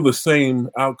you feel the same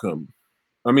outcome?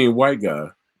 I mean, white guy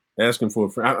asking for a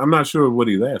friend. I'm not sure what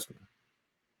he's asking.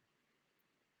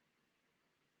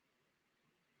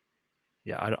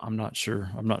 Yeah, I'm not sure.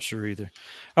 I'm not sure either.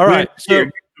 All right, so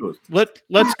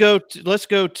let's go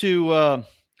to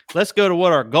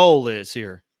what our goal is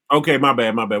here. Okay, my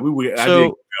bad.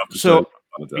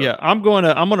 Yeah, I'm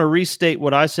gonna restate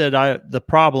what I said. The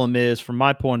problem is, from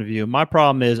my point of view, my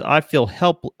problem is I feel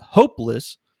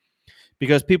hopeless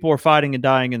because people are fighting and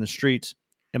dying in the streets,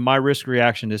 and my risk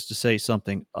reaction is to say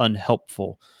something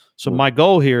unhelpful. So my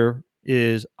goal here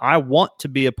is I want to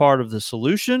be a part of the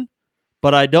solution,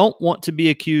 but I don't want to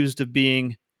be accused of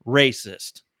being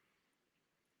racist.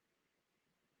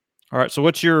 All right. So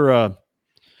what's your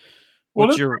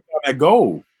that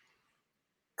goal?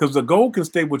 Because the goal can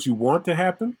state what you want to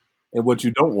happen and what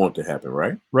you don't want to happen,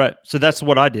 right? Right. So that's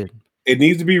what I did. It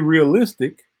needs to be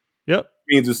realistic. Yep.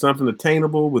 It means it's something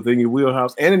attainable within your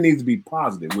wheelhouse, and it needs to be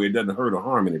positive where it doesn't hurt or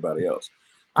harm anybody else.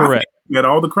 Correct. You had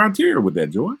all the criteria with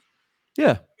that, George.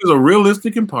 Yeah. It's a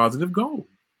realistic and positive goal.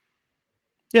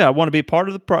 Yeah, I want to be part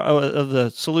of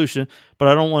the solution, but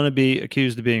I don't want to be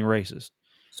accused of being racist.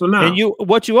 So now, and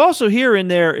what you also hear in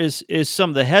there is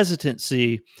some of the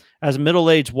hesitancy as a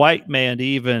middle-aged white man to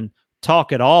even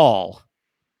talk at all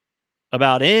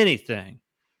about anything.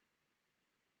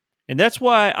 And that's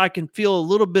why I can feel a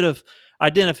little bit of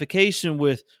identification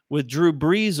with Drew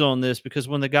Brees on this, because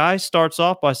when the guy starts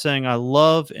off by saying, I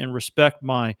love and respect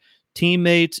my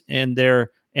teammates and the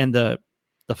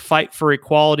fight for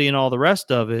equality and all the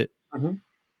rest of it,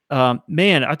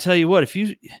 man, I tell you what, if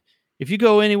you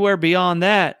go anywhere beyond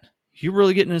that, you're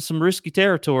really getting into some risky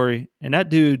territory. And that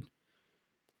dude,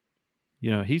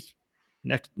 he's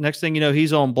next thing you know,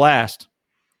 he's on blast.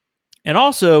 And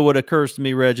also what occurs to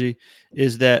me, Reggie,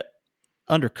 is that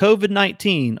under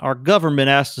COVID-19, our government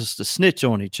asked us to snitch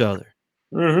on each other.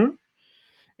 Mm-hmm.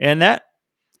 And that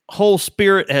whole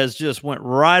spirit has just went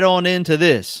right on into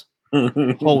this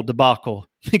whole debacle.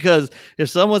 Because if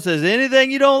someone says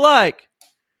anything you don't like,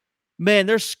 man,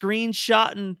 they're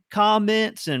screenshotting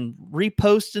comments and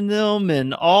reposting them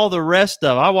and all the rest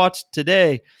of it. I watched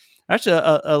today, actually,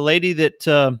 a lady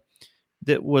that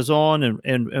was on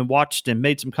and watched and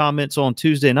made some comments on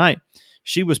Tuesday night.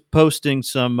 She was posting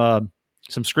some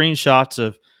screenshots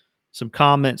of some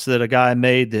comments that a guy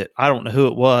made that I don't know who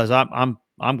it was.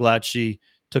 I'm glad she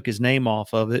took his name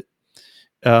off of it.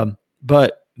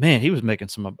 But man, he was making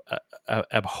some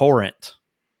abhorrent,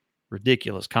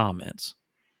 ridiculous comments.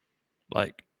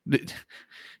 Like it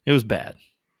was bad.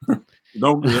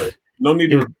 No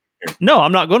need to. No,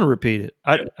 I'm not going to repeat it.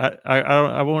 I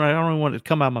don't want it to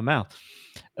come out of my mouth.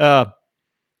 But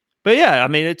yeah, I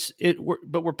mean,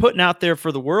 but we're putting out there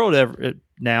for the world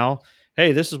now.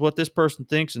 Hey, this is what this person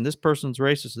thinks, and this person's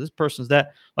racist, and this person's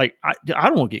that. Like, I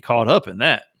don't want to get caught up in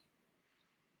that.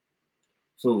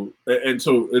 So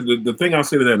the thing I'll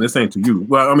say to that, and this ain't to you.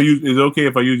 Well, I mean, is it okay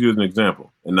if I use you as an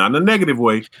example, and not in a negative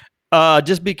way?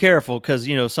 Just be careful, because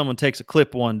someone takes a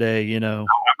clip one day. I'm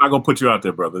not gonna put you out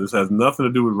there, brother. This has nothing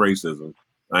to do with racism.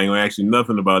 I ain't gonna ask you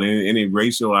nothing about any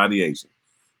racial ideation.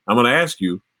 I'm gonna ask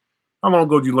you, how long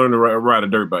ago did you learn to ride a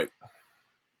dirt bike?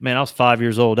 Man, I was 5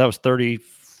 years old. That was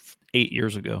 38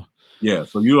 years ago. Yeah.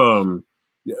 So you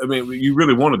you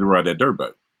really wanted to ride that dirt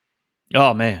bike.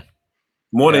 Oh man.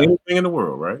 More than anything in the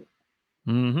world, right?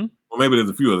 Mm-hmm. Well, maybe there's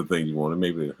a few other things you wanted.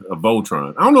 Maybe a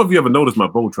Voltron. I don't know if you ever noticed my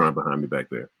Voltron behind me back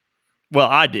there. Well,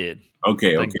 I did.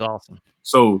 Okay. Awesome.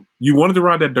 So you wanted to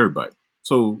ride that dirt bike.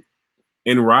 So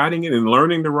in riding it and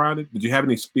learning to ride it, did you have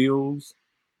any spills?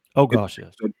 Oh gosh,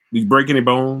 yes. Did you break any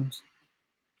bones?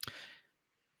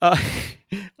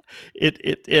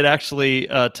 It actually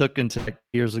took until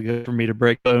years ago for me to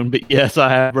break a bone, but yes, I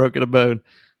have broken a bone.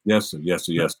 Yes, sir. Yes,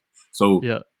 sir. Yes. So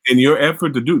in your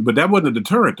effort to do, but that wasn't a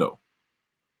deterrent though.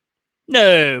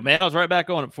 No, man, I was right back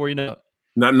on it before you know it.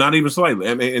 Not even slightly.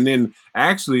 And then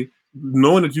actually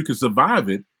knowing that you could survive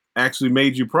it actually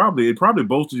made you probably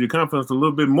boosted your confidence a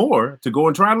little bit more to go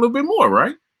and try a little bit more,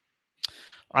 right?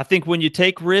 I think when you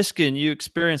take risk and you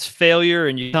experience failure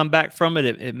and you come back from it,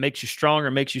 it makes you stronger,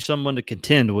 it makes you someone to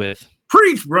contend with.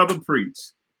 Preach, brother, preach.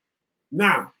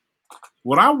 Now,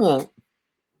 what I want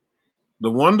the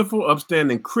wonderful,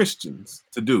 upstanding Christians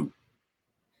to do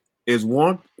is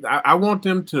I want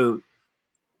them to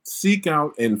seek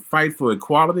out and fight for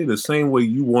equality the same way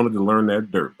you wanted to learn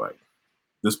that dirt bike.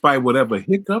 Despite whatever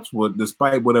hiccups,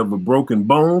 despite whatever broken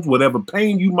bones, whatever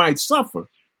pain you might suffer,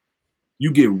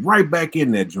 you get right back in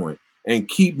that joint and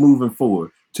keep moving forward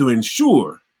to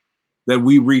ensure that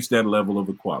we reach that level of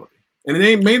equality. And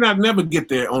it may not never get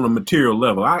there on a material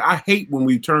level. I hate when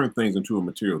we turn things into a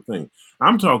material thing.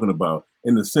 I'm talking about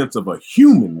in the sense of a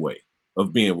human way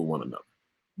of being with one another.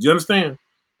 Do you understand?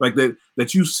 Like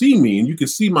that you see me and you can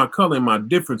see my color and my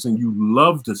difference, and you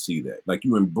love to see that. Like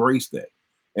you embrace that.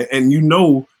 And you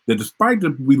know that despite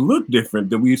that we look different,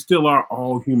 that we still are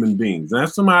all human beings. And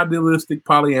that's some idealistic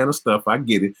Pollyanna stuff. I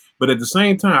get it. But at the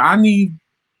same time, I need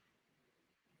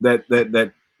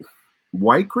that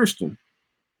white Christian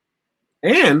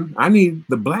And I need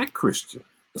the black Christian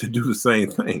to do the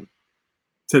same thing.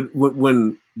 To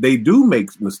when they do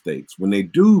make mistakes, when they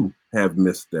do have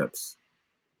missteps,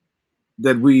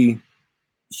 that we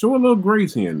show a little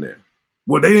grace here and there.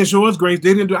 Well, they didn't show us grace.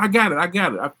 They didn't do. I got it.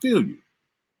 I feel you.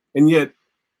 And yet,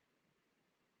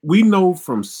 we know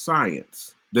from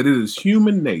science that it is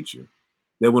human nature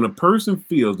that when a person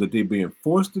feels that they're being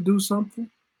forced to do something,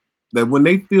 that when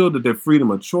they feel that their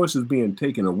freedom of choice is being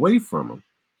taken away from them,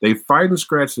 they fight and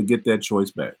scratch to get that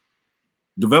choice back.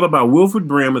 Developed by Wilfred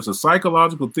Brim, it's a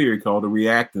psychological theory called the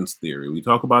reactance theory. We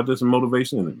talk about this in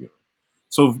motivation interview.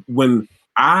 So when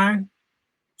I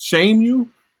shame you,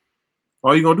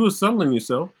 all you're gonna do is settle in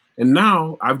yourself. And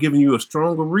now I've given you a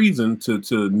stronger reason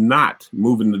to not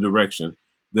move in the direction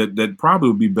that probably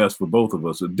would be best for both of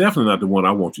us. So definitely not the one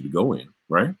I want you to go in,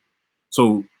 right?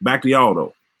 So back to y'all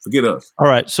though. Forget us. All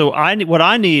right. So what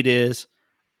I need is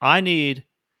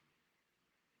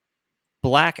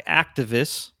black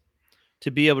activists to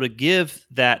be able to give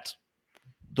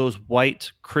those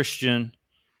white Christian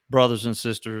brothers and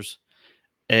sisters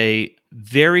a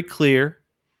very clear,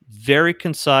 very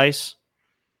concise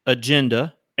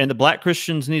agenda, and the black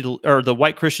Christians the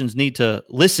white Christians need to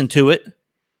listen to it.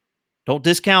 Don't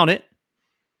discount it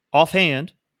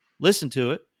offhand. Listen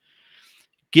to it.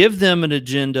 Give them an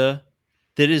agenda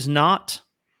that is not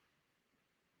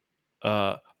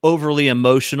overly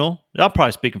emotional. I'm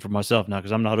probably speaking for myself now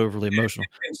because I'm not overly emotional.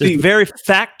 See, it's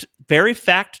very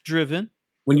fact driven.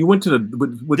 When you went to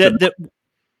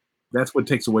that's what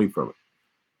takes away from it.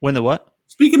 When the what?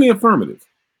 Speak in the affirmative,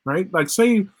 right? Like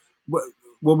say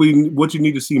what you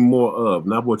need to see more of,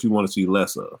 not what you want to see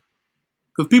less of.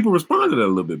 Because people respond to that a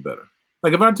little bit better.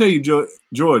 Like if I tell you,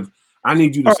 George, I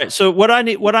need you to. All right. So what I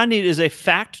need is a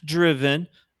fact driven,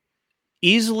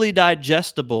 easily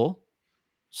digestible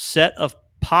set of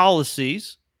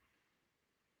policies.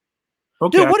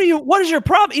 Okay. Dude, what is your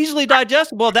problem? Easily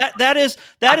digestible. That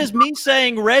is me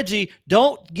saying, Reggie,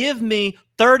 don't give me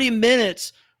 30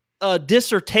 minutes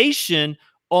dissertation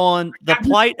on the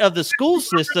plight of the school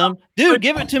system. Dude,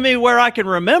 give it to me where I can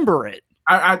remember it.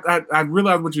 I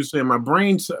realize what you're saying. My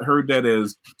brain heard that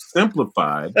as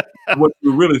simplified. What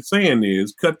you're really saying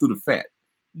is cut through the fat.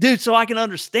 Dude, so I can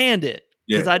understand it.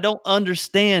 Because I don't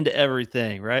understand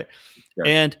everything, right?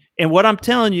 Yeah. And what I'm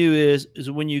telling you is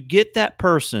when you get that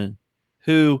person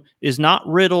who is not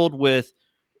riddled with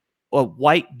a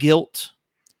white guilt,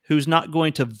 who's not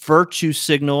going to virtue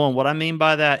signal, and what I mean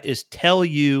by that is tell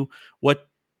you what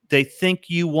they think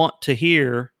you want to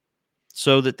hear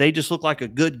so that they just look like a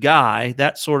good guy,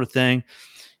 that sort of thing.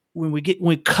 When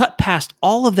we cut past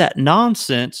all of that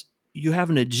nonsense, you have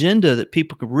an agenda that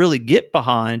people can really get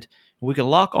behind. We can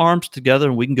lock arms together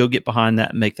and we can go get behind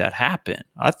that and make that happen.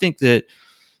 I think that,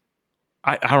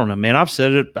 I don't know, man, I've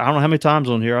said it, I don't know how many times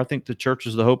on here. I think the church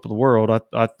is the hope of the world.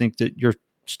 I think that your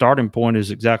starting point is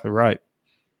exactly right.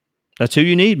 That's who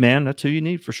you need, man. That's who you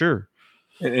need for sure.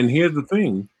 And here's the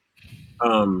thing.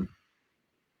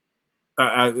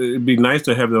 It'd be nice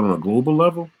to have that on a global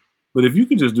level, but if you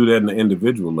could just do that in the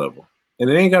individual level,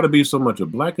 and it ain't got to be so much a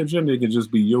black agenda, it can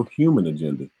just be your human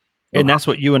agenda. And that's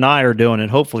what you and I are doing, and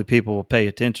hopefully people will pay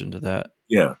attention to that.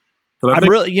 Yeah.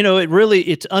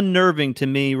 It's unnerving to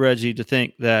me, Reggie, to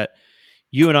think that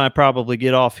you and I probably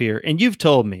get off here, and you've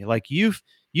told me, like you've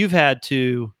had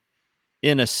to,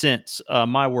 in a sense,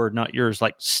 my word, not yours,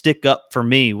 like stick up for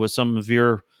me with some of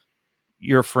your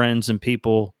friends and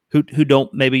people who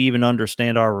don't maybe even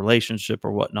understand our relationship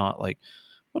or whatnot. Like,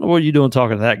 what are you doing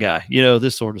talking to that guy?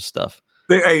 This sort of stuff.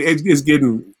 It's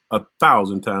getting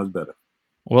 1,000 times better.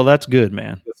 Well, that's good,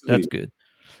 man. That's good.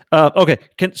 Okay.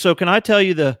 Can I tell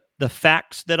you the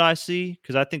facts that I see?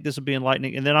 Because I think this will be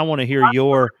enlightening. And then I want to hear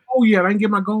your... Oh, yeah. I didn't get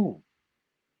my goal.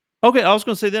 Okay. I was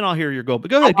going to say, then I'll hear your goal.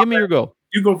 But go ahead. Give me your goal.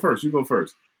 You go first.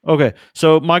 Okay.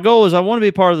 So my goal is I want to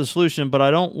be part of the solution, but I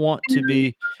don't want to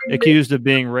be accused of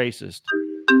being racist.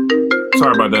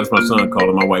 Sorry about that. That's my son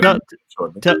calling my wife.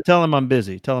 Tell him I'm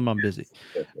busy.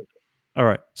 All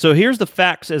right. So here's the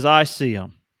facts as I see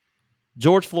them.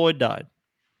 George Floyd died.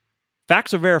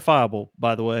 Facts are verifiable,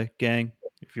 by the way, gang.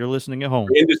 If you're listening at home,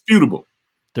 indisputable.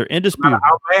 They're indisputable. No matter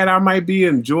how bad I might be,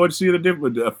 and George see the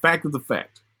difference. A fact is a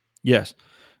fact. Yes,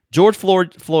 George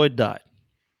Floyd died.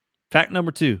 Fact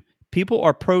number 2: people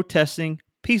are protesting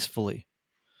peacefully.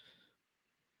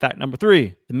 Fact number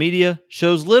 3: the media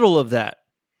shows little of that.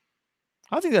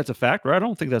 I think that's a fact, right? I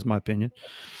don't think that's my opinion.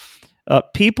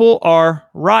 People are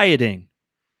rioting.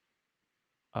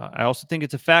 I also think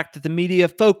it's a fact that the media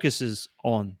focuses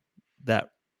on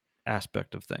that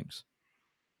aspect of things.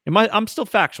 I'm still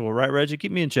factual, right, Reggie?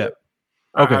 Keep me in check.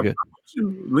 Okay, good.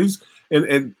 At least,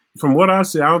 and from what I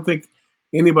see, I don't think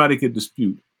anybody could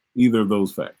dispute either of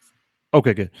those facts.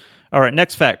 Okay, good. All right,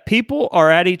 next fact. People are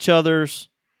at each other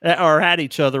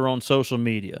on social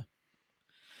media.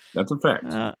 That's a fact.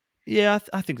 Yeah,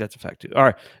 I think that's a fact too. All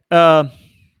right.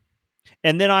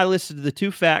 And then I listed the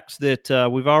two facts that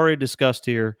we've already discussed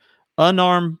here.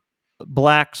 Unarmed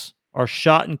blacks are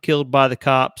shot and killed by the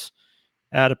cops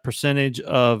at a percentage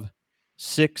of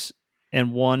 6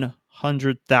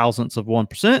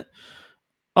 1/100,000%.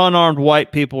 Unarmed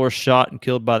white people are shot and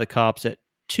killed by the cops at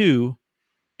 2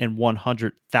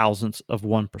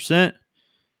 100,000%.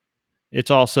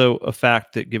 It's also a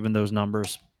fact that given those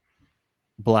numbers,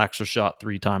 blacks are shot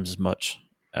 3 times as much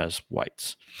as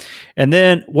whites. And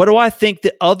then what do I think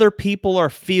that other people are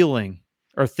thinking?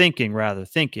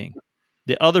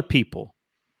 The other people.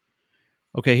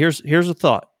 Okay, here's a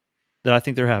thought that I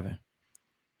think they're having.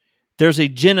 There's a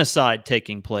genocide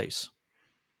taking place.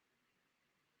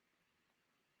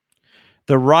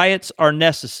 The riots are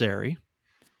necessary.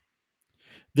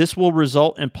 This will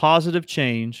result in positive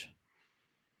change.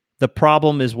 The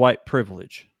problem is white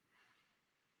privilege.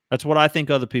 That's what I think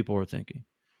other people are thinking.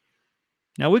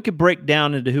 Now, we could break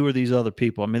down into who are these other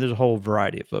people. I mean, there's a whole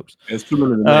variety of folks. It's too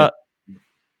many to name.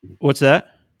 What's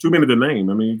that? Too many to name.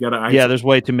 I mean, you got to. Yeah, there's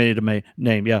way too many to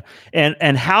name. Yeah.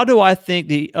 And how do I think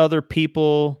the other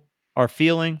people are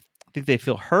feeling? I think they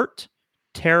feel hurt,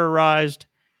 terrorized,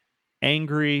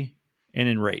 angry, and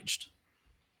enraged.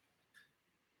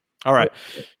 All right.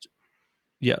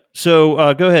 Yeah.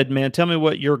 So go ahead, man. Tell me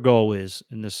what your goal is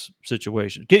in this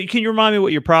situation. Can you remind me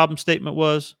what your problem statement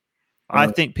was? I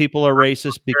think people are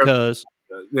racist because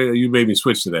you made me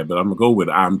switch to that, but I'm gonna go with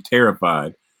I'm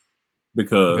terrified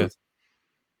because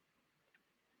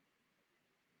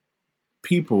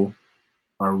people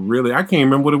are really. I can't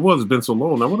remember what it was. It's been so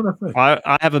long now. What did I say?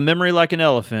 I have a memory like an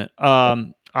elephant.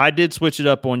 I did switch it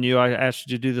up on you. I asked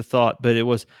you to do the thought, but it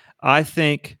was I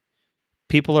think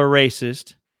people are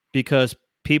racist because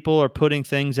people are putting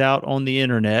things out on the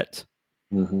internet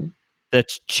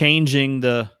that's changing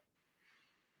the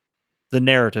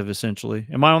narrative, essentially.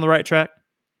 Am I on the right track?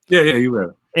 Yeah, you read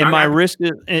it. And my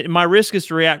risk is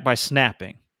to react by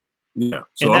snapping. Yeah.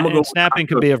 So and snapping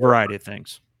could be a variety of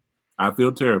things. I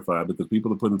feel terrified because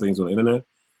people are putting things on the internet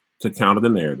to counter the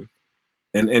narrative.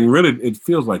 And really, it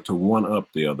feels like to one up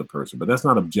the other person, but that's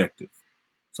not objective.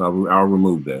 So I'll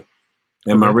remove that.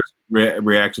 And my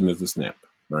reaction is to snap,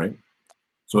 right?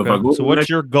 So if I go. So what's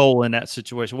your goal in that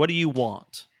situation? What do you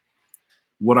want?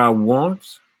 What I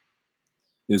want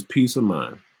is peace of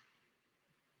mind.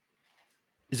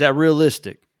 Is that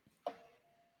realistic?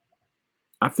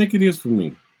 I think it is for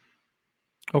me.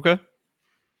 Okay.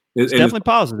 It's definitely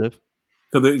positive.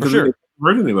 Because it doesn't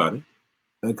hurt anybody.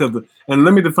 And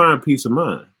let me define peace of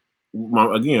mind.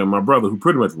 My brother, who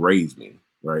pretty much raised me,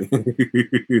 right?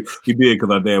 He did because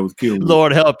our dad was killed.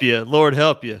 Lord help you. Lord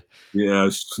help you. Yeah,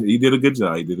 he did a good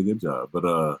job.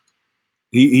 But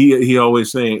he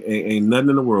always saying, ain't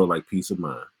nothing in the world like peace of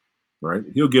mind, right?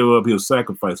 He'll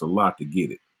sacrifice a lot to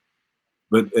get it.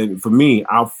 But for me,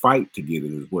 I'll fight to get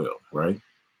it as well, right?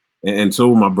 And so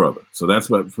will my brother. So that's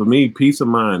what, for me, peace of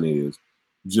mind is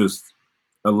just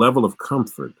a level of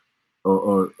comfort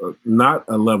or not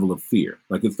a level of fear.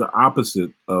 Like it's the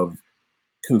opposite of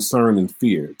concern and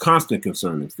fear, constant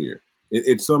concern and fear.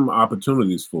 It's some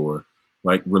opportunities for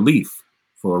like relief,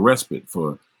 for a respite,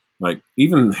 for like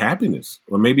even happiness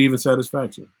or maybe even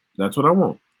satisfaction. That's what I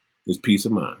want is peace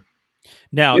of mind.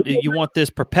 Now, do you want this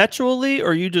perpetually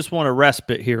or you just want a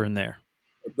respite here and there?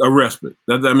 A respite.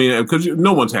 Because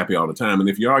no one's happy all the time. And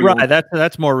if you are, right,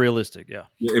 that's more realistic. Yeah.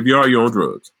 If you are, you're on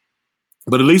drugs.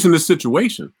 But at least in this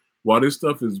situation, while this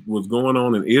stuff was going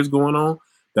on and is going on,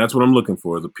 that's what I'm looking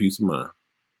for is a peace of mind.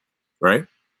 Right?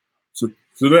 So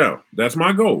now that's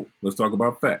my goal. Let's talk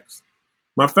about facts.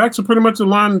 My facts are pretty much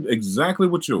aligned exactly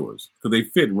with yours because they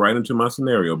fit right into my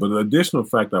scenario. But an additional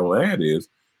fact I will add is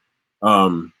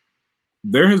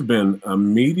there has been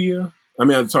an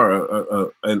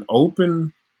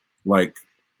open like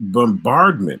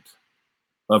bombardment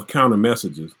of counter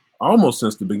messages almost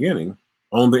since the beginning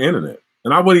on the internet.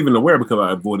 And I wasn't even aware because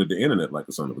I avoided the internet like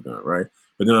a son of a gun, right?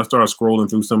 But then I started scrolling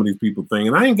through some of these people things,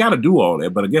 and I ain't got to do all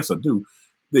that, but I guess I do.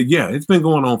 Yeah, it's been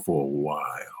going on for a while.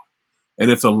 And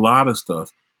it's a lot of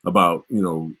stuff about,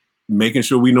 making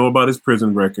sure we know about his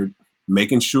prison record,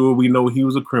 making sure we know he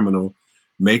was a criminal,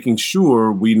 making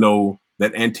sure we know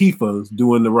that Antifa is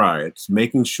doing the riots,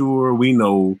 making sure we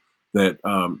know that,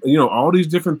 all these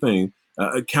different things,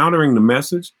 countering the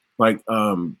message, like,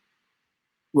 what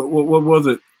was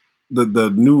it? The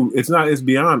new, it's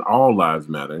beyond all lives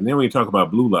matter. And then when you talk about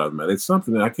blue lives matter, it's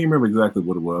something that I can't remember exactly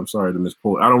what it was. I'm sorry to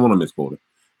misquote. I don't want to misquote it.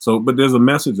 So, but there's a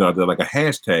message out there, like a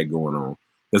hashtag going on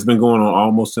that's been going on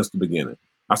almost since the beginning.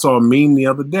 I saw a meme the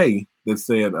other day that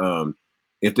said,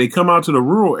 if they come out to the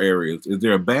rural areas, is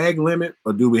there a bag limit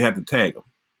or do we have to tag them?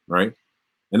 Right.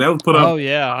 And that was put up. Oh,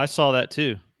 yeah. I saw that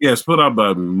too. Yeah, it's put out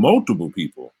by multiple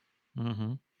people.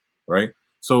 Mm-hmm. Right.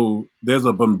 So there's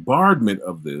a bombardment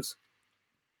of this.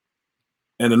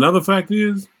 And another fact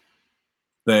is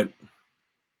that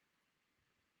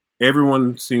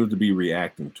everyone seems to be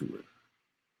reacting to it.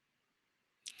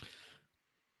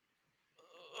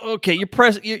 Okay, you're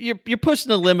pushing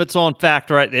the limits on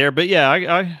fact right there, but yeah,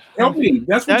 I help me.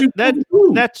 That's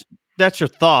what that's your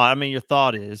thought. I mean, your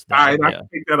thought is that, all right. I can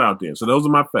take that out there. So those are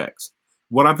my facts.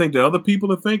 What I think the other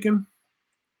people are thinking,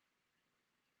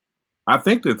 I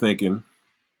think they're thinking,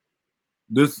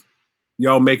 this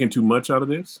y'all making too much out of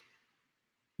this.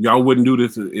 Y'all wouldn't do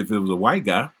this if it was a white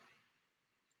guy.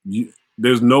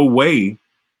 There's no way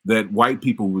that white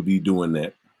people would be doing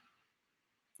that.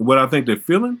 What I think they're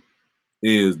feeling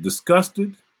is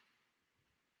disgusted.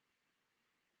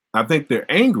 I think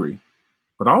they're angry,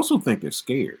 but I also think they're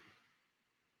scared.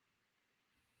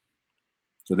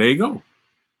 So there you go.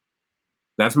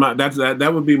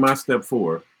 That would be my step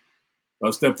 4.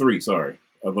 Step 3, sorry,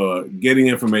 of getting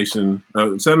information,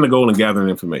 setting the goal and gathering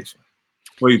information.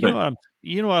 What do you think?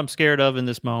 You know what I'm scared of in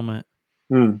this moment?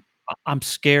 I'm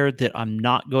scared that I'm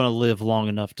not going to live long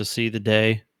enough to see the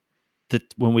day that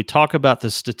when we talk about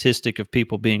the statistic of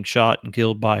people being shot and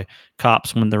killed by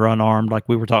cops when they're unarmed, like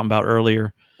we were talking about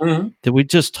earlier, that we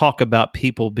just talk about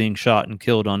people being shot and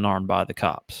killed unarmed by the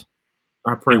cops.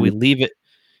 I pray we leave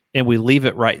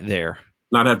it right there.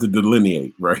 Not have to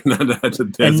delineate, right? Not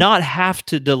have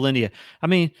to delineate. I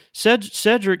mean,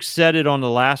 Cedric said it on the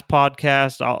last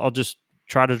podcast. I'll just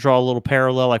try to draw a little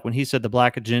parallel. Like when he said the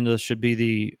black agenda should be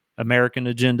the American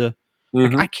agenda.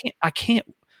 Like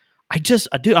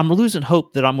I'm losing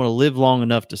hope that I'm going to live long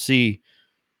enough to see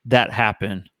that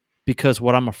happen, because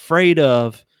what I'm afraid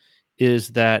of is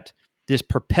that this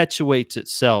perpetuates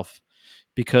itself,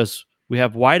 because we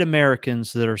have white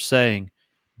Americans that are saying,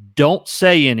 don't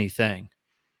say anything.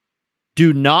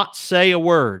 Do not say a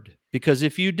word, because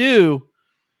if you do,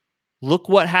 look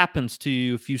what happens to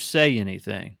you if you say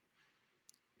anything.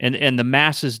 And the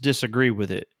masses disagree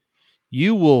with it.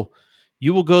 You will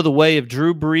go the way of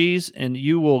Drew Brees, and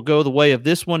you will go the way of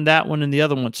this one, that one, and the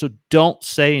other one. So don't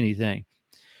say anything.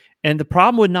 And the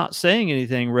problem with not saying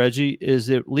anything, Reggie, is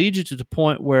it leads you to the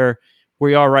point where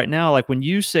we are right now. Like when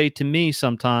you say to me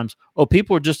sometimes, oh,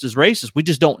 people are just as racist. We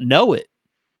just don't know it.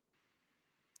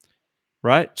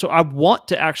 Right? So I want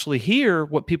to actually hear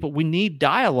what we need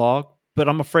dialogue, but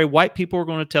I'm afraid white people are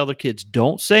going to tell their kids,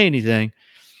 don't say anything.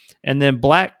 And then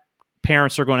black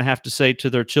parents are going to have to say to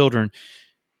their children,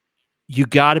 you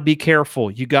got to be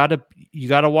careful. You got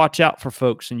to watch out for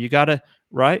folks, and you got to,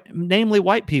 right? Namely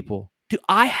white people. Dude,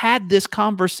 I had this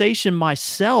conversation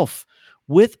myself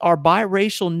with our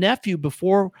biracial nephew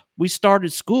before we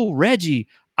started school. Reggie,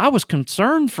 I was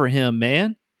concerned for him,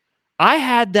 man. I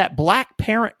had that black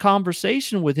parent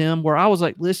conversation with him where I was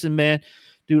like, listen, man,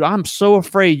 dude, I'm so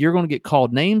afraid you're going to get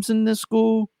called names in this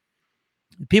school.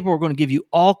 People are going to give you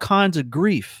all kinds of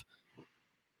grief.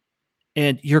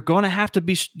 And you're going to have to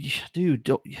be, dude,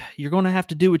 you're going to have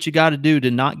to do what you got to do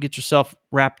to not get yourself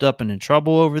wrapped up and in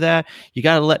trouble over that. You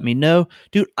got to let me know,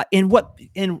 dude. And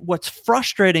what's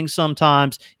frustrating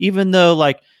sometimes, even though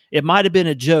like it might have been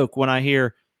a joke when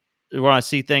I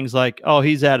see things like, oh,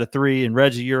 he's at a 3 and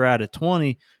Reggie, you're at a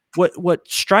 20. What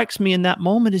strikes me in that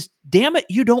moment is, damn it,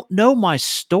 you don't know my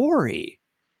story.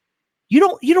 You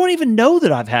don't even know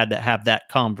that I've had to have that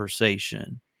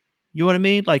conversation. You know what I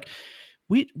mean? Like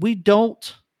we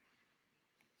don't,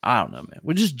 I don't know, man.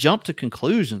 We just jump to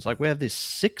conclusions. Like we have this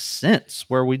sixth sense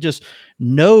where we just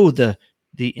know the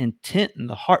intent and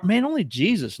the heart. Man, only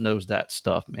Jesus knows that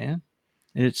stuff, man.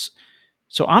 And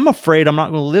so I'm afraid I'm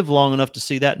not going to live long enough to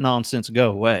see that nonsense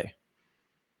go away,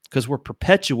 because we're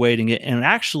perpetuating it. And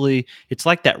actually, it's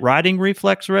like that writing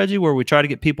reflex, Reggie, where we try to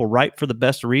get people right for the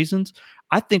best reasons.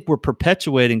 I think we're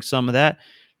perpetuating some of that,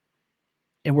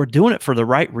 and we're doing it for the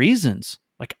right reasons.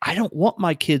 Like, I don't want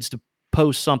my kids to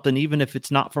post something, even if it's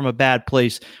not from a bad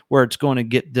place, where it's going to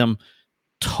get them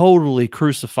totally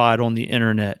crucified on the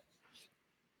internet.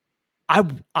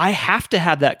 I have to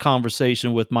have that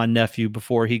conversation with my nephew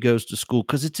before he goes to school,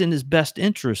 because it's in his best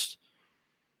interest.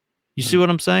 You see what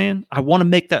I'm saying? I want to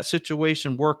make that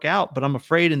situation work out, but I'm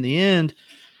afraid in the end,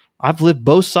 I've lived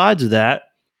both sides of that.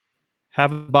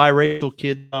 Having a biracial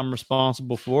kid I'm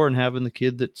responsible for, and having the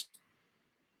kid that's,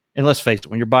 and let's face it,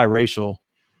 when you're biracial,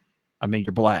 I mean,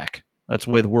 you're black. That's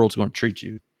the way the world's going to treat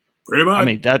you. Pretty much. I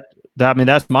mean,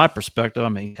 That's my perspective. I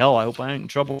mean, hell, I hope I ain't in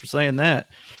trouble for saying that,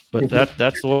 but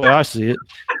that's the way I see it.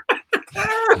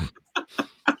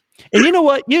 And you know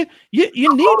what? You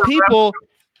need people.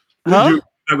 Huh? You're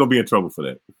not gonna be in trouble for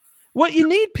that. What you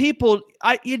need people.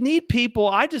 You need people.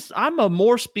 I'm a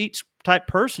more speech type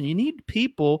person. You need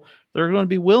people that are going to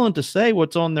be willing to say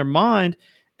what's on their mind,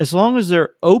 as long as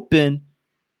they're open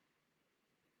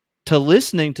to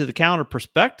listening to the counter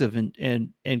perspective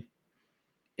and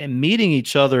meeting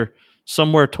each other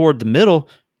somewhere toward the middle.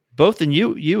 Both in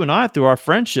you and I, through our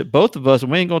friendship, both of us,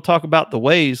 and we ain't going to talk about the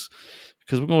ways,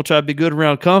 because we're going to try to be good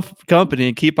around company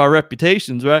and keep our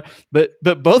reputations, right? But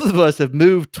both of us have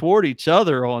moved toward each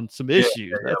other on some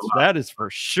issues. That is for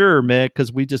sure, man,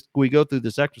 because we go through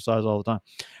this exercise all the time.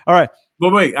 All right.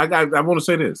 But wait, I want to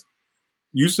say this.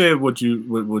 You said what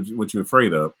you're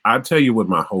afraid of. I'll tell you what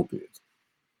my hope is.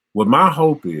 What my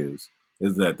hope is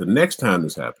that the next time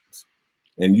this happens,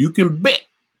 and you can bet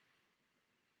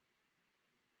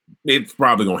it's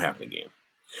probably going to happen again.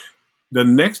 The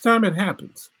next time it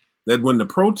happens, that when the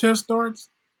protest starts,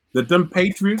 that them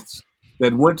patriots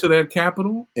that went to that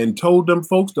Capitol and told them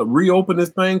folks to reopen this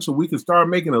thing so we can start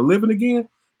making a living again,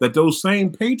 that those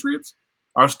same patriots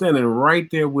are standing right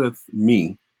there with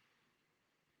me.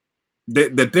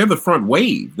 That they're the front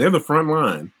wave. They're the front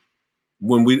line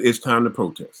when it's time to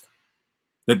protest.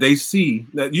 That they see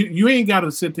that you ain't got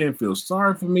to sit there and feel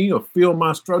sorry for me or feel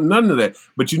my struggle, none of that.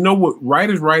 But you know what right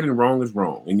is right and wrong is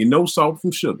wrong. And you know salt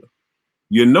from sugar.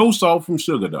 You know salt from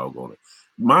sugar, doggone it.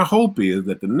 My hope is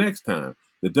that the next time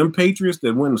that them patriots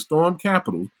that went to storm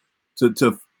Capitol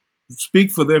to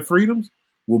speak for their freedoms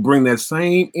will bring that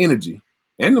same energy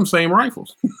and them same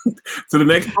rifles to the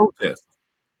next protest.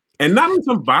 And not in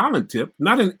some violent tip,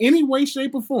 not in any way,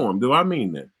 shape, or form do I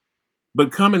mean that.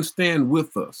 But come and stand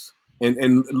with us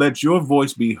and let your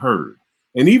voice be heard.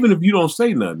 And even if you don't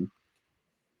say nothing,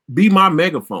 be my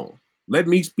megaphone. Let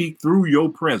me speak through your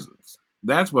presence.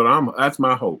 That's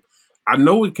my hope. I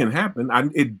know it can happen.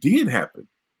 It did happen.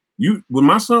 When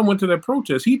my son went to that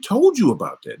protest, he told you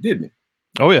about that, didn't he?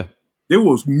 Oh, yeah. There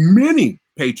was many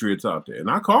patriots out there, and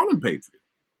I call them patriots,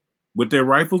 with their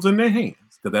rifles in their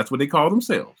hands, because that's what they call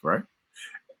themselves, right?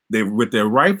 They're with their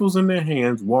rifles in their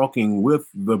hands, walking with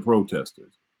the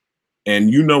protesters.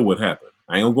 And you know what happened.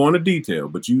 I ain't gonna go into detail,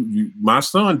 but my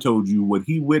son told you what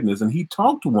he witnessed, and he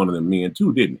talked to one of them men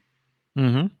too, didn't he?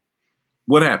 Mm-hmm.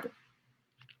 What happened?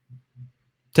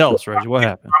 Tell us, Reggie, what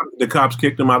happened? The cops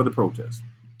kicked him out of the protest.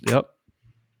 Yep.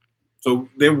 So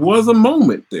there was a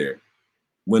moment there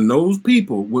when those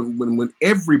people, when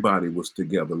everybody was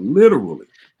together, literally.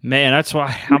 Man, that's why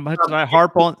how much I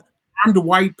harp on. Armed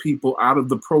white people out of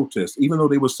the protest, even though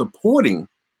they were supporting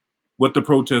what the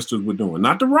protesters were doing,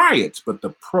 not the riots, but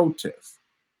the protests.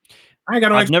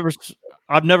 I've never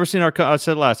seen I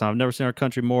said last time, I've never seen our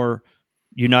country more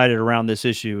united around this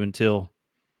issue until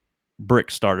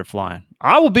bricks started flying.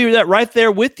 I will be right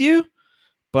there with you,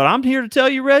 but I'm here to tell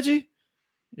you, Reggie,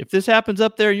 if this happens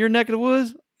up there in your neck of the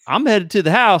woods, I'm headed to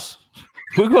the house.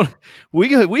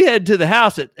 We head to the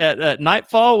house at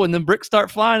nightfall when the bricks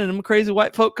start flying and them crazy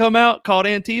white folk come out called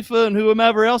Antifa and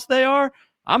whomever else they are.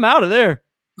 I'm out of there.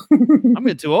 I'm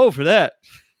getting too old for that.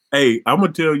 Hey, I'm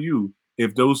gonna tell you,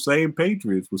 if those same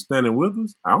patriots were standing with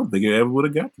us, I don't think it ever would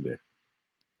have got to there.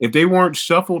 If they weren't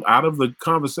shuffled out of the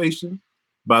conversation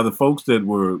by the folks that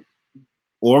were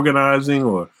organizing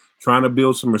or trying to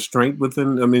build some restraint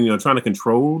within, trying to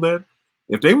control that.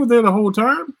 If they were there the whole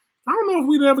time, I don't know if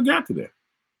we'd ever got to there.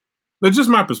 That's just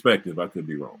my perspective. I could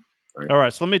be wrong. Right? All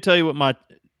right. So let me tell you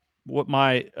what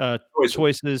my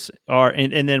choices are,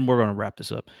 and then we're going to wrap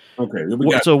this up. Okay.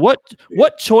 So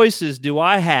what choices do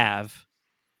I have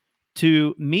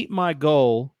to meet my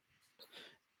goal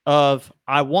of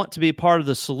I want to be part of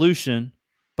the solution,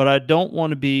 but I don't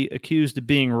want to be accused of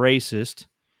being racist?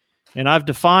 And I've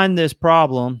defined this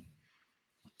problem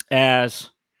as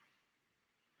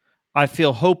I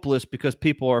feel hopeless because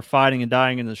people are fighting and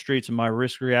dying in the streets, and my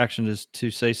risk reaction is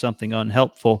to say something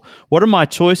unhelpful. What are my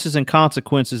choices and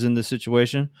consequences in this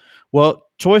situation? Well,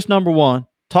 choice number 1,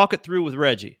 talk it through with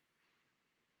Reggie.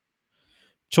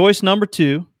 Choice number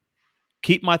 2,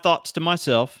 keep my thoughts to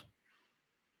myself.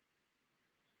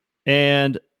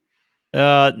 And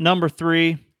number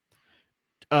 3,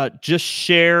 just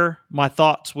share my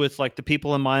thoughts with like the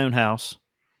people in my own house.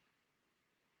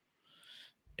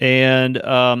 And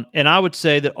I would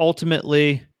say that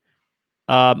ultimately,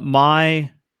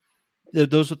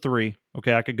 those are 3.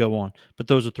 Okay, I could go on, but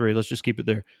those are 3. Let's just keep it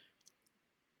there.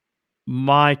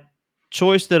 My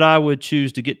choice that I would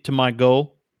choose to get to my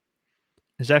goal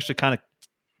is actually kind of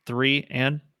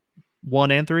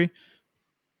 1 and 3.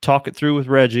 Talk it through with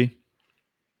Reggie.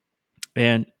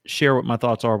 and share what my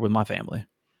thoughts are with my family.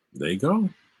 There you go.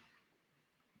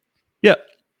 Yeah.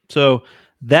 So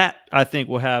that I think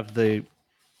will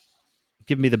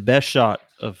give me the best shot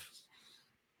of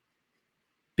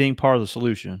being part of the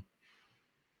solution,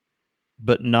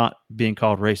 but not being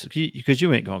called racist, because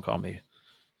you ain't going to call me.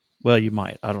 Well, you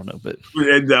might. I don't know, but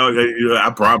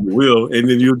I probably will, and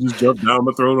then you'll just jump down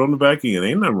my throat on the back end.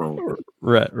 Ain't nothing wrong with it.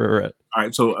 Right. All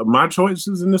right, so my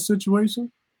choices in this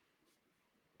situation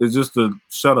is just to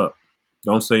shut up,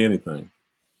 don't say anything.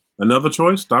 Another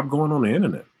choice: stop going on the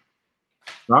internet.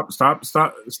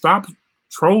 Stop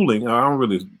trolling. I don't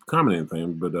really comment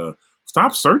anything, but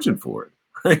stop searching for it.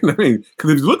 Right? I mean,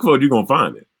 because if you look for it, you're gonna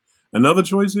find it. Another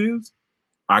choice is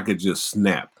I could just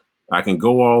snap. I can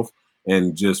go off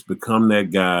and just become that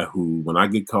guy who, when I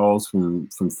get calls from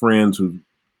friends who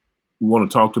want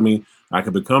to talk to me, I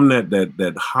could become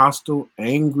that hostile,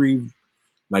 angry,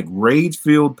 like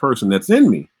rage-filled person that's in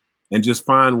me, and just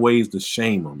find ways to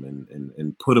shame them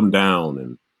and put them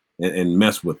down and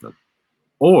mess with them.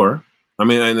 Or, I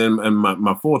mean, and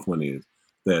my fourth one is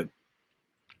that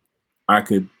I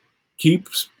could keep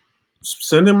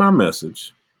sending my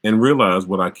message and realize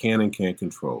what I can and can't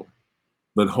control,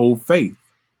 but hold faith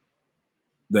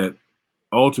that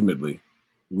ultimately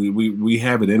we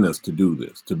have it in us to do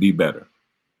this, to be better.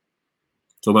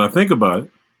 So when I think about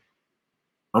it,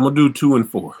 I'm gonna do 2 and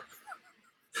 4.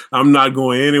 I'm not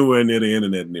going anywhere near the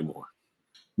internet anymore.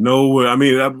 Nowhere. I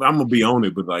mean, I'm gonna be on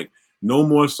it, but like no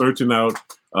more searching out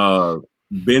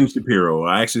Ben Shapiro.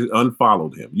 I actually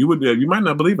unfollowed him. You might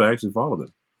not believe I actually followed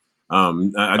him.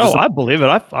 I believe it.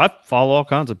 I follow all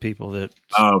kinds of people that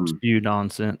spew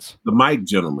nonsense. The Mike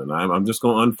gentleman. I'm just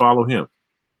gonna unfollow him.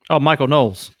 Oh, Michael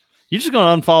Knowles. You're just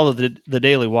gonna unfollow the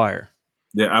Daily Wire.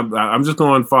 Yeah, I'm just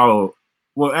gonna unfollow.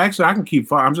 Well, actually, I can keep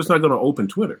following. I'm just not gonna open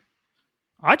Twitter.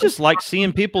 I just like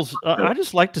seeing people's. I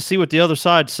just like to see what the other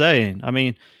side's saying. I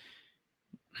mean,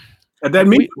 that's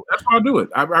why I do it.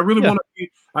 I really want to.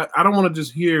 I don't want to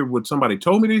just hear what somebody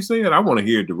told me they said. I want to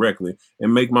hear it directly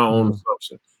and make my own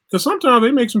assumption. Because sometimes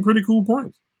they make some pretty cool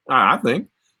points, I think.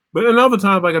 But in other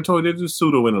times, like I told you, they're just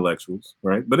pseudo intellectuals,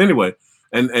 right? But anyway,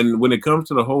 and when it comes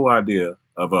to the whole idea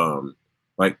of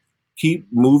like keep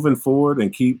moving forward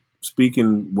and keep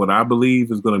speaking what I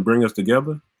believe is going to bring us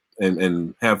together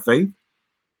and have faith,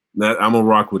 that I'm gonna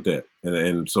rock with that.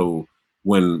 And so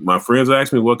when my friends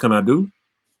ask me what can I do,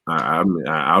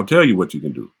 I'll tell you what you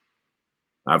can do.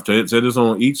 I've said this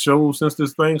on each show since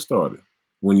this thing started.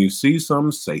 When you see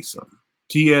something, say something.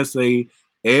 TSA,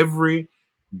 every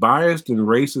biased and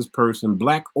racist person,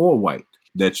 black or white,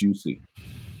 that you see,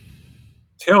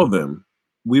 tell them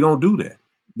we don't do that.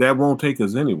 That won't take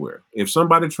us anywhere. If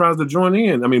somebody tries to join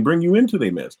in, bring you into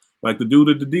their mess, like the dude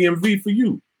at the DMV for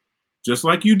you, just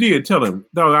like you did, tell them,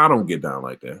 no, I don't get down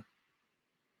like that.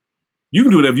 You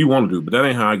can do whatever you want to do, but that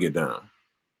ain't how I get down.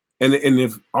 And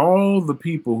if all the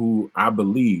people who I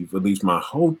believe, at least my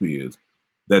hope is,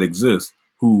 that exist,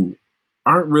 who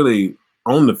aren't really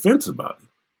on the fence about it,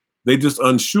 they just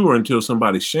unsure until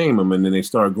somebody shame them, and then they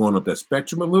start going up that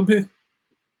spectrum a little bit.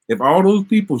 If all those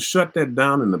people shut that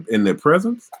down in their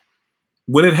presence,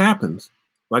 when it happens,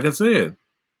 like I said,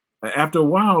 after a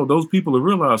while, those people will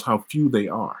realize how few they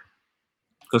are.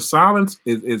 Because silence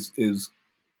is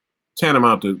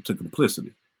tantamount to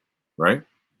complicity, right?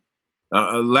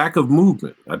 A lack of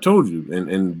movement. I told you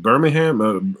in Birmingham,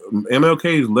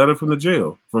 MLK's letter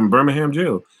from Birmingham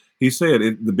jail, he said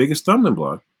the biggest stumbling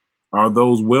block are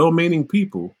those well-meaning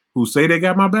people who say they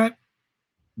got my back,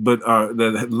 but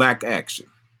that lack action.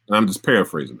 And I'm just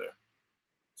paraphrasing there.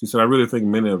 She said, I really think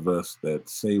many of us that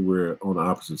say we're on the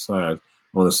opposite side,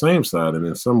 on the same side, and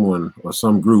then someone or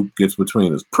some group gets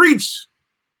between us. Preach!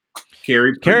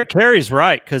 Carrie's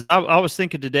right, because I was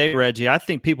thinking today, Reggie, I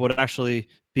think people would actually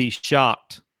be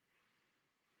shocked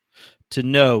to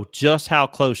know just how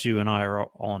close you and I are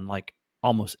on like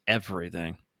almost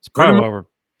everything. It's probably why we're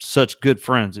such good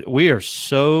friends. We are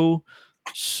so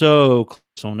close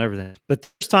on everything. But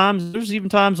there's even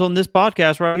times on this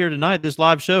podcast right here tonight, this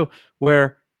live show,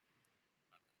 where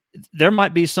there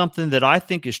might be something that I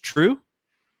think is true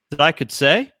that I could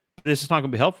say, but it's not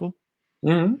going to be helpful.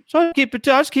 Mm-hmm. So I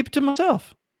just keep it to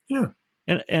myself. Yeah.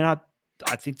 And I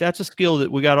think that's a skill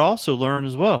that we got to also learn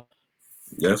as well.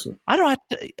 Yes, sir. I don't have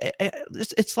to,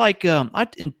 it's like, I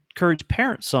encourage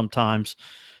parents sometimes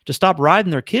to stop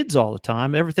riding their kids all the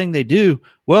time. Everything they do,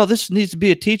 well, this needs to be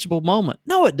a teachable moment.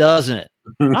 No, it doesn't.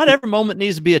 Not every moment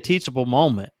needs to be a teachable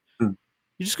moment. You're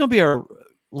just going to be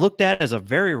looked at as a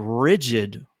very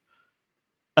rigid,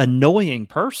 annoying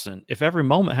person if every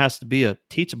moment has to be a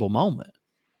teachable moment.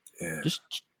 Yeah. Just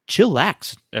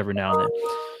chillax every now and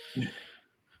then.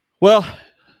 Well,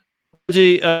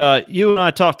 Reggie, you and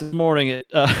I talked this morning at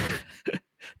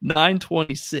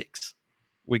 9:26.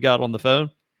 We got on the phone.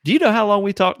 Do you know how long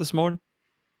we talked this morning?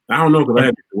 I don't know because I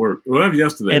had to work. Well, that was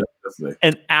yesterday.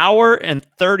 An hour and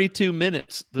 32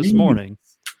 minutes this morning.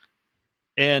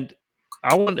 And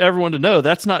I want everyone to know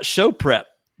that's not show prep.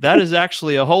 That is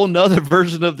actually a whole nother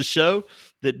version of the show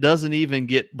that doesn't even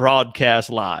get broadcast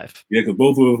live. Yeah, because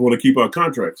both of us want to keep our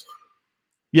contracts.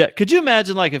 Yeah. Could you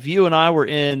imagine, like, if you and I were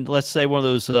in, let's say, one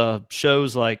of those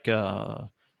shows like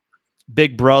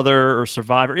Big Brother or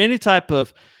Survivor, any type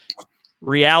of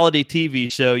reality TV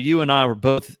show, you and I were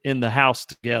both in the house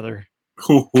together.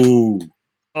 Ooh.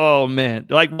 Oh, man.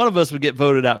 Like, one of us would get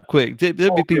voted out quick. There'd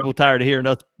be people tired of hearing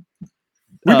us.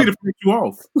 We'd be the first two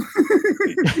off.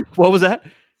 What was that?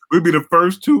 We'd be the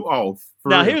first two off.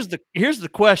 Now, here's the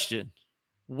question.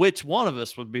 Which one of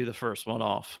us would be the first one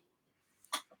off?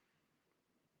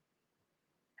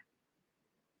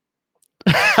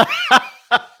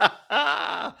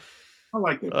 I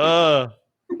like that.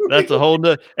 That's a whole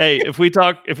nother. Hey, if we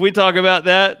talk about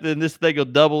that, then this thing will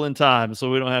double in time,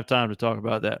 so we don't have time to talk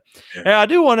about that. Yeah. Hey, I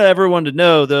do want everyone to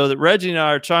know, though, that Reggie and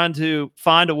I are trying to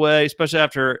find a way, especially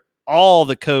after all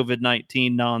the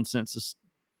COVID-19 nonsense has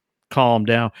calmed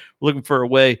down. We're looking for a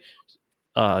way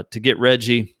to get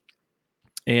Reggie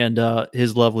and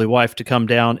his lovely wife to come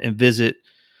down and visit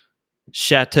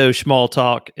Chateau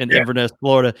Schmaltalk in Inverness,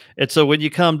 Florida. And so when you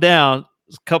come down,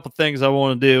 there's a couple things I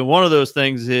want to do. One of those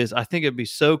things is I think it'd be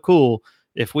so cool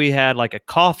if we had like a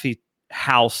coffee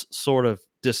house sort of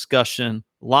discussion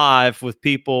live with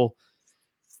people.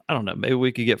 I don't know. Maybe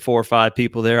we could get 4 or 5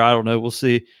 people there. I don't know. We'll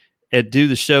see. And do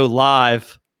the show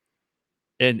live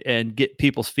and get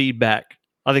people's feedback.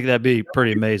 I think that'd be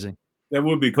pretty amazing. That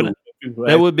would be cool.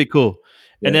 That would be cool.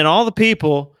 Yeah. And then all the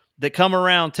people that come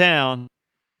around town,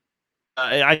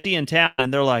 I see in town,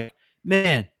 and they're like,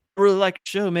 man, I really like the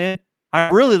show, man. I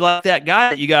really like that guy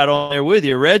that you got on there with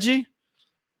you, Reggie.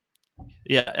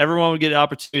 Yeah, everyone would get an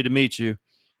opportunity to meet you.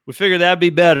 We figured that'd be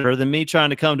better than me trying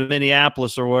to come to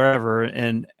Minneapolis or wherever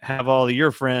and have all of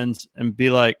your friends and be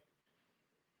like,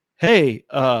 hey,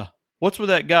 what's with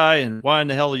that guy and why in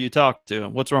the hell are you talking to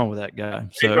him? What's wrong with that guy?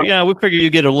 So, yeah, we figure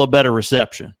you get a little better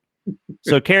reception.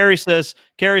 So Carrie says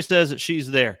that she's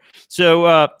there.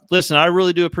 So listen, I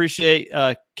really do appreciate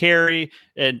Carrie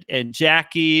and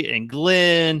Jackie and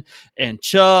Glenn and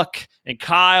Chuck and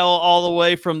Kyle all the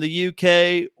way from the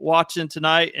UK watching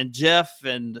tonight, and Jeff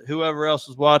and whoever else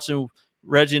is watching.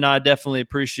 Reggie and I definitely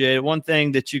appreciate it. One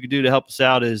thing that you could do to help us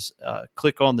out is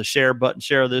click on the share button,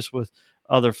 share this with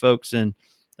other folks, and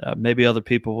maybe other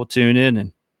people will tune in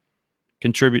and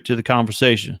contribute to the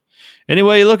conversation.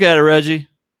 Anyway, you look at it, Reggie.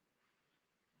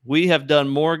 We have done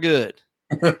more good.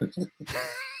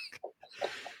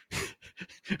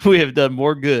 We have done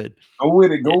more good. Go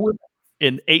with it.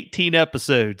 In 18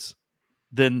 episodes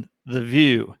than The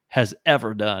View has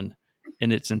ever done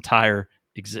in its entire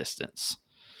existence.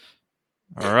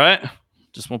 All right.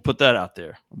 Just want to put that out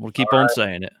there. I'm going to keep on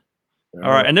saying it. All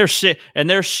right. And there's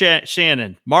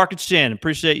Shannon. Mark and Shannon.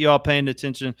 Appreciate you all paying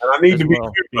attention. And I need to be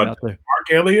clear about that.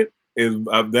 Mark Elliott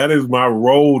that is my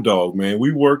road dog, man.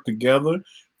 We worked together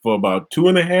for about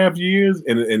 2.5 years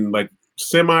in like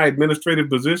semi-administrative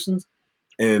positions,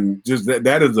 and just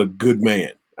that is a good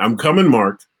man. I'm coming,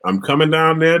 Mark. I'm coming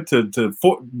down there to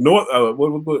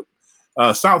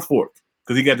South Fork,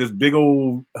 because he got this big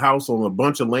old house on a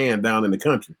bunch of land down in the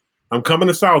country. I'm coming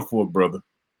to South Fork, brother.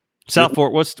 South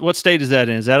Fork. What state is that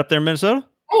in? Is that up there in Minnesota?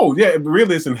 Oh yeah,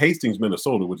 really, it's in Hastings,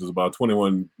 Minnesota, which is about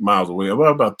 21 miles away.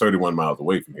 About 31 miles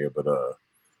away from here. But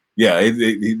yeah,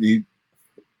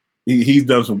 he's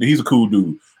done some. He's a cool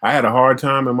dude. I had a hard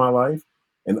time in my life,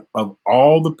 and of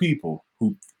all the people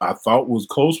who I thought was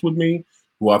close with me,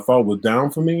 who I thought was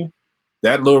down for me,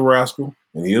 that little rascal,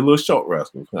 and he's a little short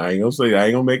rascal. I ain't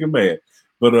gonna make him mad,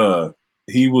 but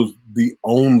he was the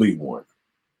only one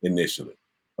initially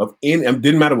and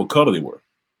didn't matter what color they were,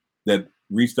 that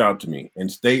reached out to me and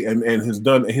has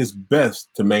done his best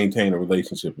to maintain a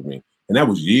relationship with me. And that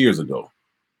was years ago.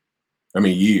 I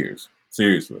mean, years,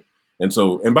 seriously. And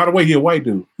by the way, he a white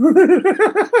dude.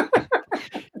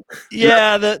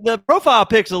 Yeah, the profile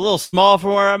pic's a little small for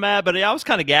where I'm at, but I was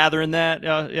kind of gathering that.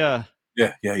 Yeah.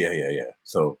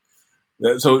 So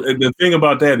the thing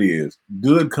about that is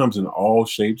good comes in all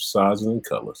shapes, sizes, and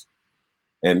colors.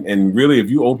 And really, if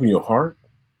you open your heart,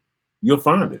 you'll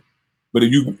find it. But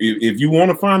if you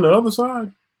want to find the other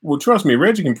side, well, trust me,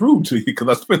 Reggie can prove to you, because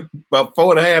I spent about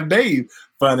 4.5 days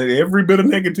finding every bit of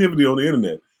negativity on the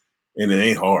internet, and it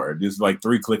ain't hard. It's like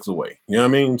 3 clicks away. You know what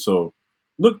I mean? So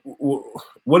look,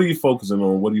 what are you focusing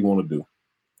on? What do you want to do?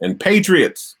 And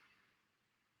patriots,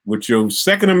 with your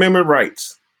Second Amendment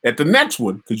rights, at the next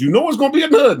one, because you know it's going to be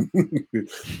another.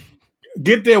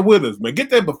 Get there with us, man. Get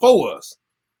there before us.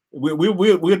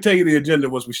 We'll tell you the agenda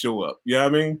once we show up. You know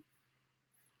what I mean?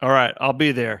 All right, I'll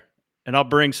be there, and I'll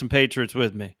bring some Patriots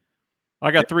with me.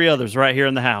 I got 3 others right here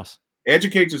in the house.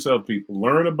 Educate yourself, people.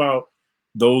 Learn about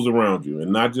those around you,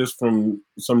 and not just from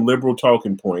some liberal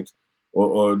talking points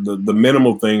or the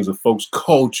minimal things of folks'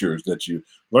 cultures that you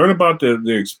learn about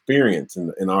their experience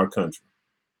in our country.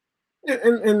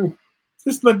 And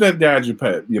just let that guide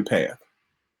your path.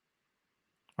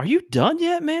 Are you done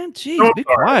yet, man? Jeez, be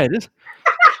quiet.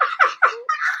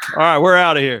 All right, we're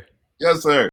out of here. Yes, sir.